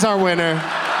 Ken's our winner.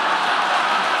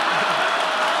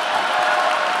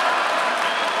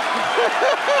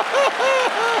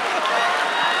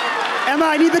 Emma,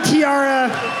 I need the tiara.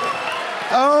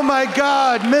 Oh my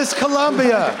God, Miss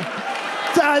Columbia.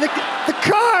 The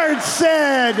Cards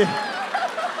said.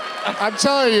 I'm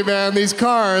telling you, man, these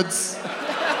cards.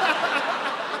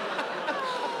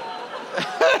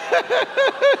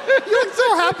 You look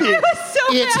so happy. I was so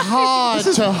It's happy. hard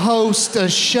to host a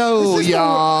show,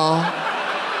 y'all.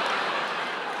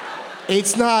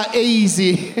 It's not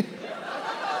easy.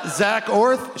 Zach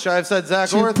Orth? Should I have said Zach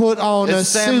To Orth? put on Is a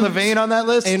Sam suit Levine on that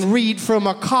list? and read from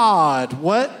a card.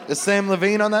 What? Is Sam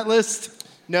Levine on that list?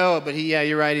 No, but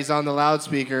you're right. He's on the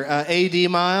loudspeaker. A.D.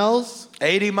 Miles,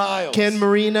 80 Miles. Ken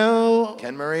Marino,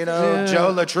 Marino,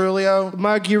 Joe Latrulio.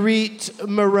 Marguerite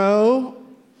Moreau.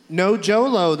 No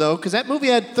Jolo, though, because that movie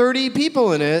had 30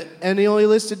 people in it, and he only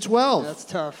listed 12. That's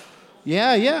tough.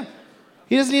 Yeah.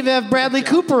 He doesn't even have Bradley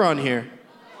Cooper on here.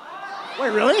 Wait,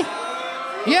 really?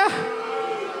 Yeah.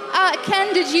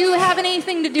 Ken, did you have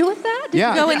anything to do with that? Did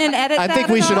you go in and edit I that think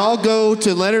at we should all all go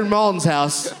to Leonard Maltin's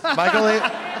house Michael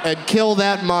and kill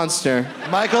that monster.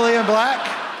 Ian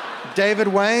Black. David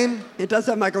Wayne. It does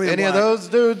have Michael Ian Any Black. of those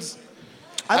dudes?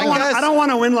 I don't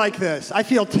want to win like this. I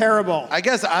feel terrible. I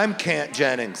guess I'm Kent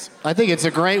Jennings. I think it's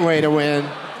a great way to win.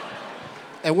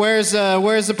 And where's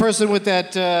the person with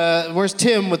that? Where's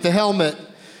Tim with the helmet?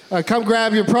 Come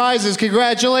grab your prizes.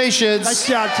 Congratulations. Nice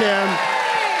job, Tim.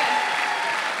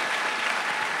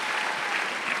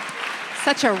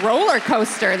 Such a roller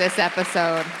coaster this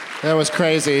episode. That was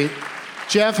crazy.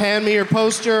 Geoff, hand me your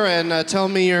poster and tell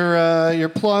me your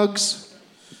plugs.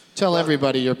 Tell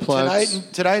everybody your plugs.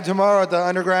 Tonight, tomorrow at the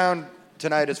Underground.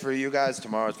 Tonight is for you guys.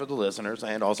 Tomorrow is for the listeners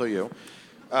and also you.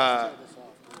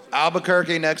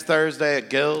 Albuquerque next Thursday at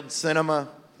Guild Cinema.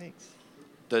 Thanks.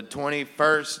 The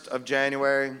 21st of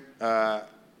January.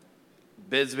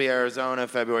 Bisbee, Arizona,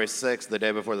 February 6th, the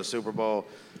day before the Super Bowl.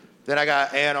 Then I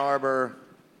got Ann Arbor.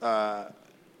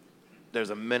 There's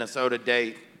a Minnesota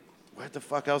date. Where the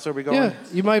fuck else are we going? Yeah,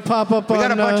 you might pop up on... We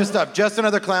got a bunch of stuff.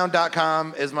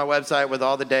 JustAnotherClown.com is my website with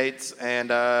all the dates, and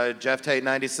Geoff Tate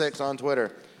 96 on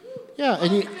Twitter. Yeah,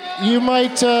 and you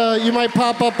might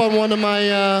pop up on one of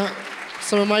my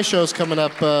some of my shows coming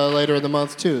up later in the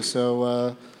month too.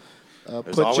 So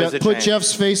put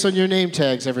Geoff's face on your name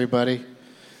tags, everybody.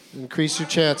 Increase your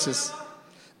chances.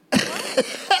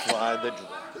 Fly the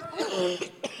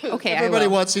Okay, everybody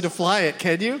wants you to fly it.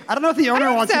 Can you? I don't know if the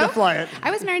owner wants you to fly it. I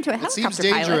was married to a helicopter seems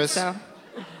dangerous. pilot,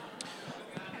 so.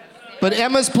 But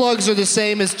Emma's plugs are the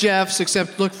same as Geoff's,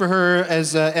 except look for her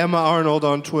as Emma Arnold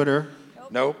on Twitter.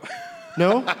 Nope.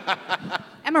 No?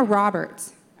 Emma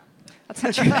Roberts. That's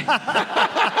not true.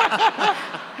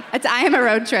 It's I Am a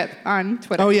Road Trip on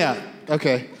Twitter. Oh, yeah.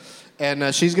 Okay.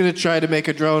 And she's going to try to make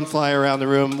a drone fly around the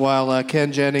room while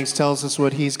Ken Jennings tells us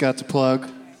what he's got to plug.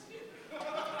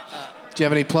 Do you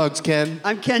have any plugs, Ken?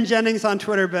 I'm Ken Jennings on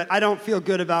Twitter, but I don't feel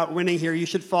good about winning here. You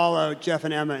should follow Geoff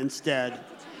and Emma instead.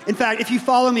 In fact, if you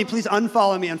follow me, please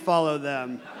unfollow me and follow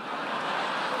them.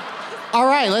 All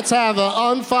right, let's have a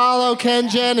unfollow Ken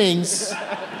Jennings.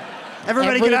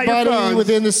 Everybody get out your phones.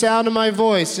 Within the sound of my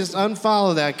voice, just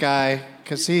unfollow that guy,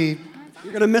 because he...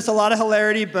 You're going to miss a lot of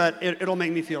hilarity, but it'll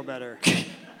make me feel better.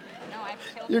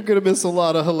 You're going to miss a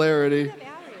lot of hilarity.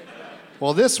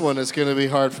 Well, this one is going to be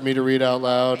hard for me to read out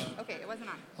loud. Okay, it wasn't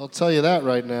on. I'll tell you that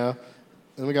right now.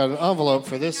 And we got an envelope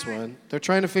for this one. They're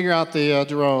trying to figure out the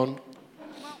drone.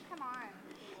 Well, come on.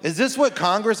 Is this what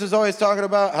Congress is always talking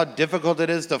about? How difficult it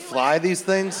is to fly these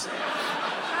things?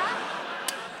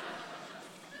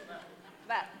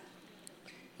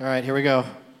 All right, here we go.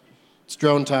 It's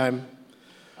drone time.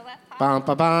 Down?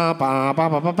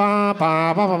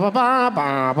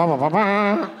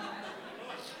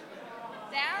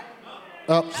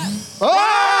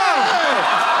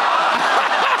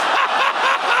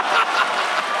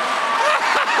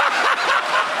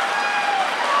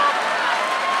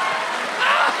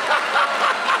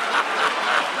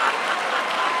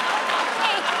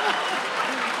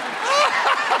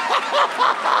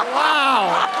 Wow,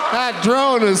 that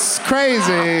drone is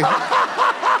crazy.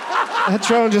 That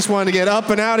drone just wanted to get up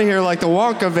and out of here like the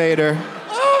Wonka Vader.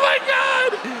 Oh my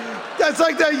God! That's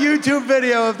like that YouTube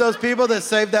video of those people that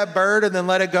save that bird and then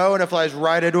let it go and it flies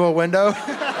right into a window.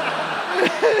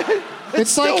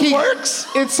 It's still like works.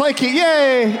 It's like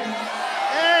yay!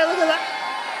 Hey, look at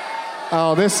that.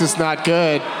 Oh, this is not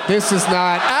good. This is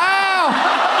not. Ow!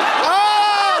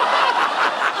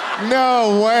 Oh!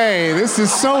 No way. This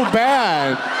is so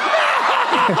bad.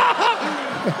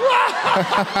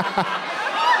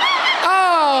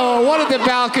 Oh, what did the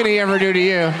balcony ever do to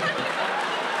you?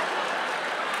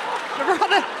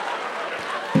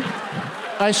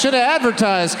 I should have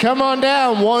advertised. Come on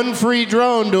down. One free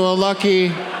drone to a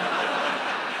lucky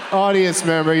audience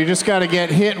member. You just got to get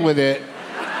hit with it.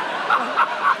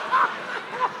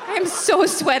 I'm so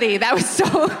sweaty. That was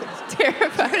so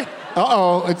terrifying.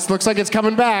 Uh-oh, it looks like it's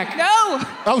coming back. No.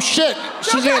 Oh, shit.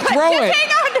 She's going to throw it. Just hang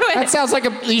on to it. That sounds like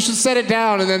you should set it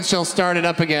down, and then she'll start it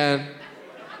up again.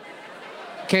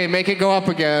 Okay, make it go up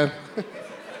again.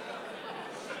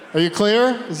 Are you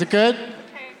clear? Is it good? Okay.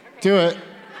 Do it.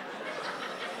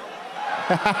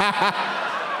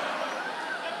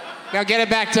 Now get it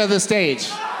back to the stage.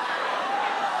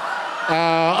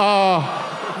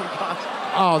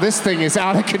 Oh, this thing is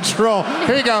out of control.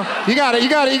 Here you go. You got it.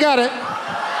 It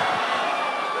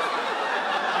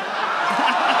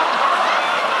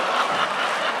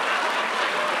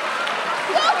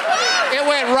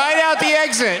went right out the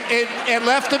exit. It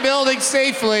left the building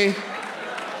safely.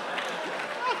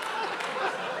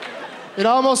 It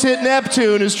almost hit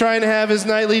Neptune, who's trying to have his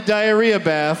nightly diarrhea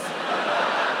bath.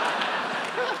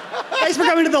 Thanks for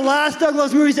coming to the last Doug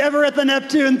Loves Movies ever at the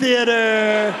Neptune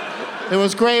Theater. It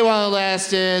was great while it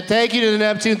lasted. Thank you to the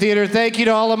Neptune Theater. Thank you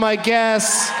to all of my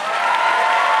guests.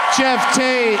 Geoff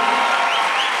Tate,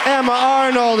 Emma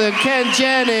Arnold, and Ken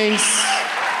Jennings.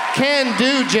 Ken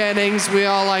Do Jennings, we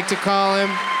all like to call him.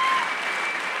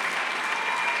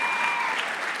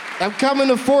 I'm coming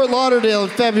to Fort Lauderdale in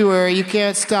February. You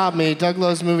can't stop me.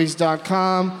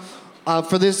 DougLovesMovies.com.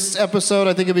 For this episode,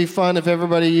 I think it'd be fun if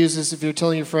everybody uses, if you're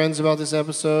telling your friends about this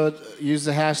episode, use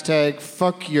the hashtag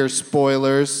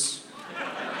 #FuckYourSpoilers.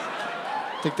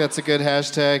 I think that's a good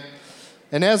hashtag.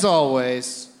 And as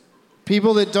always,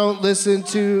 people that don't listen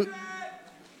to...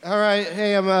 All right,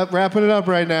 hey, I'm wrapping it up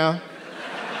right now.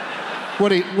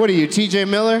 What are you, TJ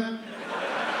Miller?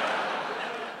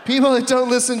 People that don't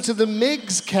listen to the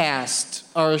Migs cast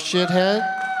are a shithead.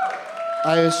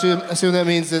 I assume that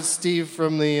means that Steve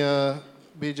from the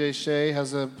BJ Shea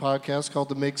has a podcast called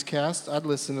the Migs Cast. I'd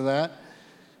listen to that.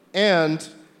 And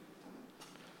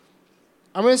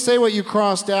I'm going to say what you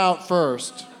crossed out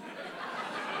first.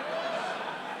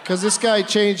 Because this guy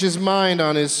changed his mind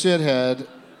on his shithead.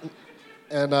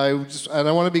 And I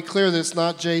want to be clear that it's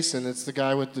not Jason. It's the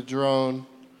guy with the drone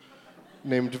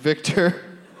named Victor.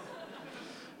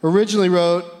 Originally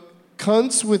wrote,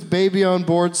 "Cunts with baby on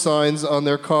board signs on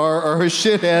their car are a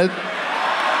shithead."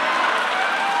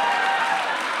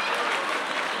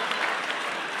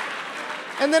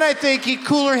 And then I think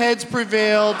cooler heads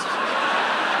prevailed.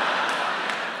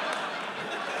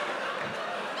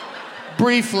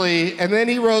 Briefly, and then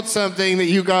he wrote something that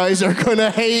you guys are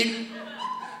gonna hate.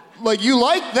 Like, you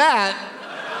like that,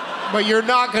 but you're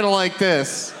not gonna like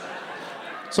this.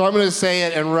 So I'm gonna say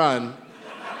it and run.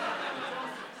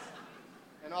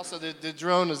 And also, the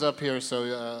drone is up here,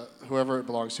 so whoever it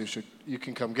belongs to, you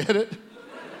can come get it.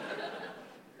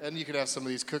 And you can have some of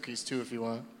these cookies, too, if you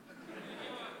want.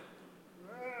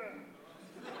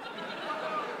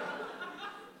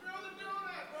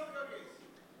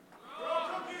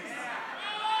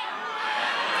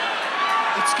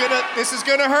 This is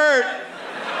gonna hurt.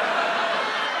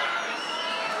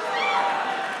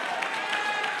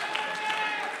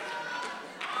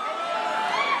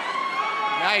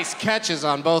 Nice catches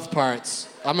on both parts.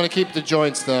 I'm gonna keep the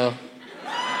joints though.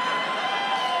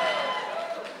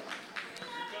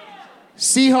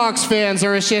 Seahawks fans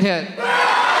are a shithead.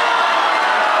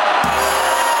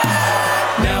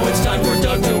 Now it's time for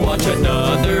Doug to watch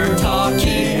another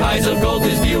talkie. Eyes of gold,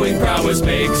 his viewing prowess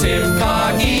makes him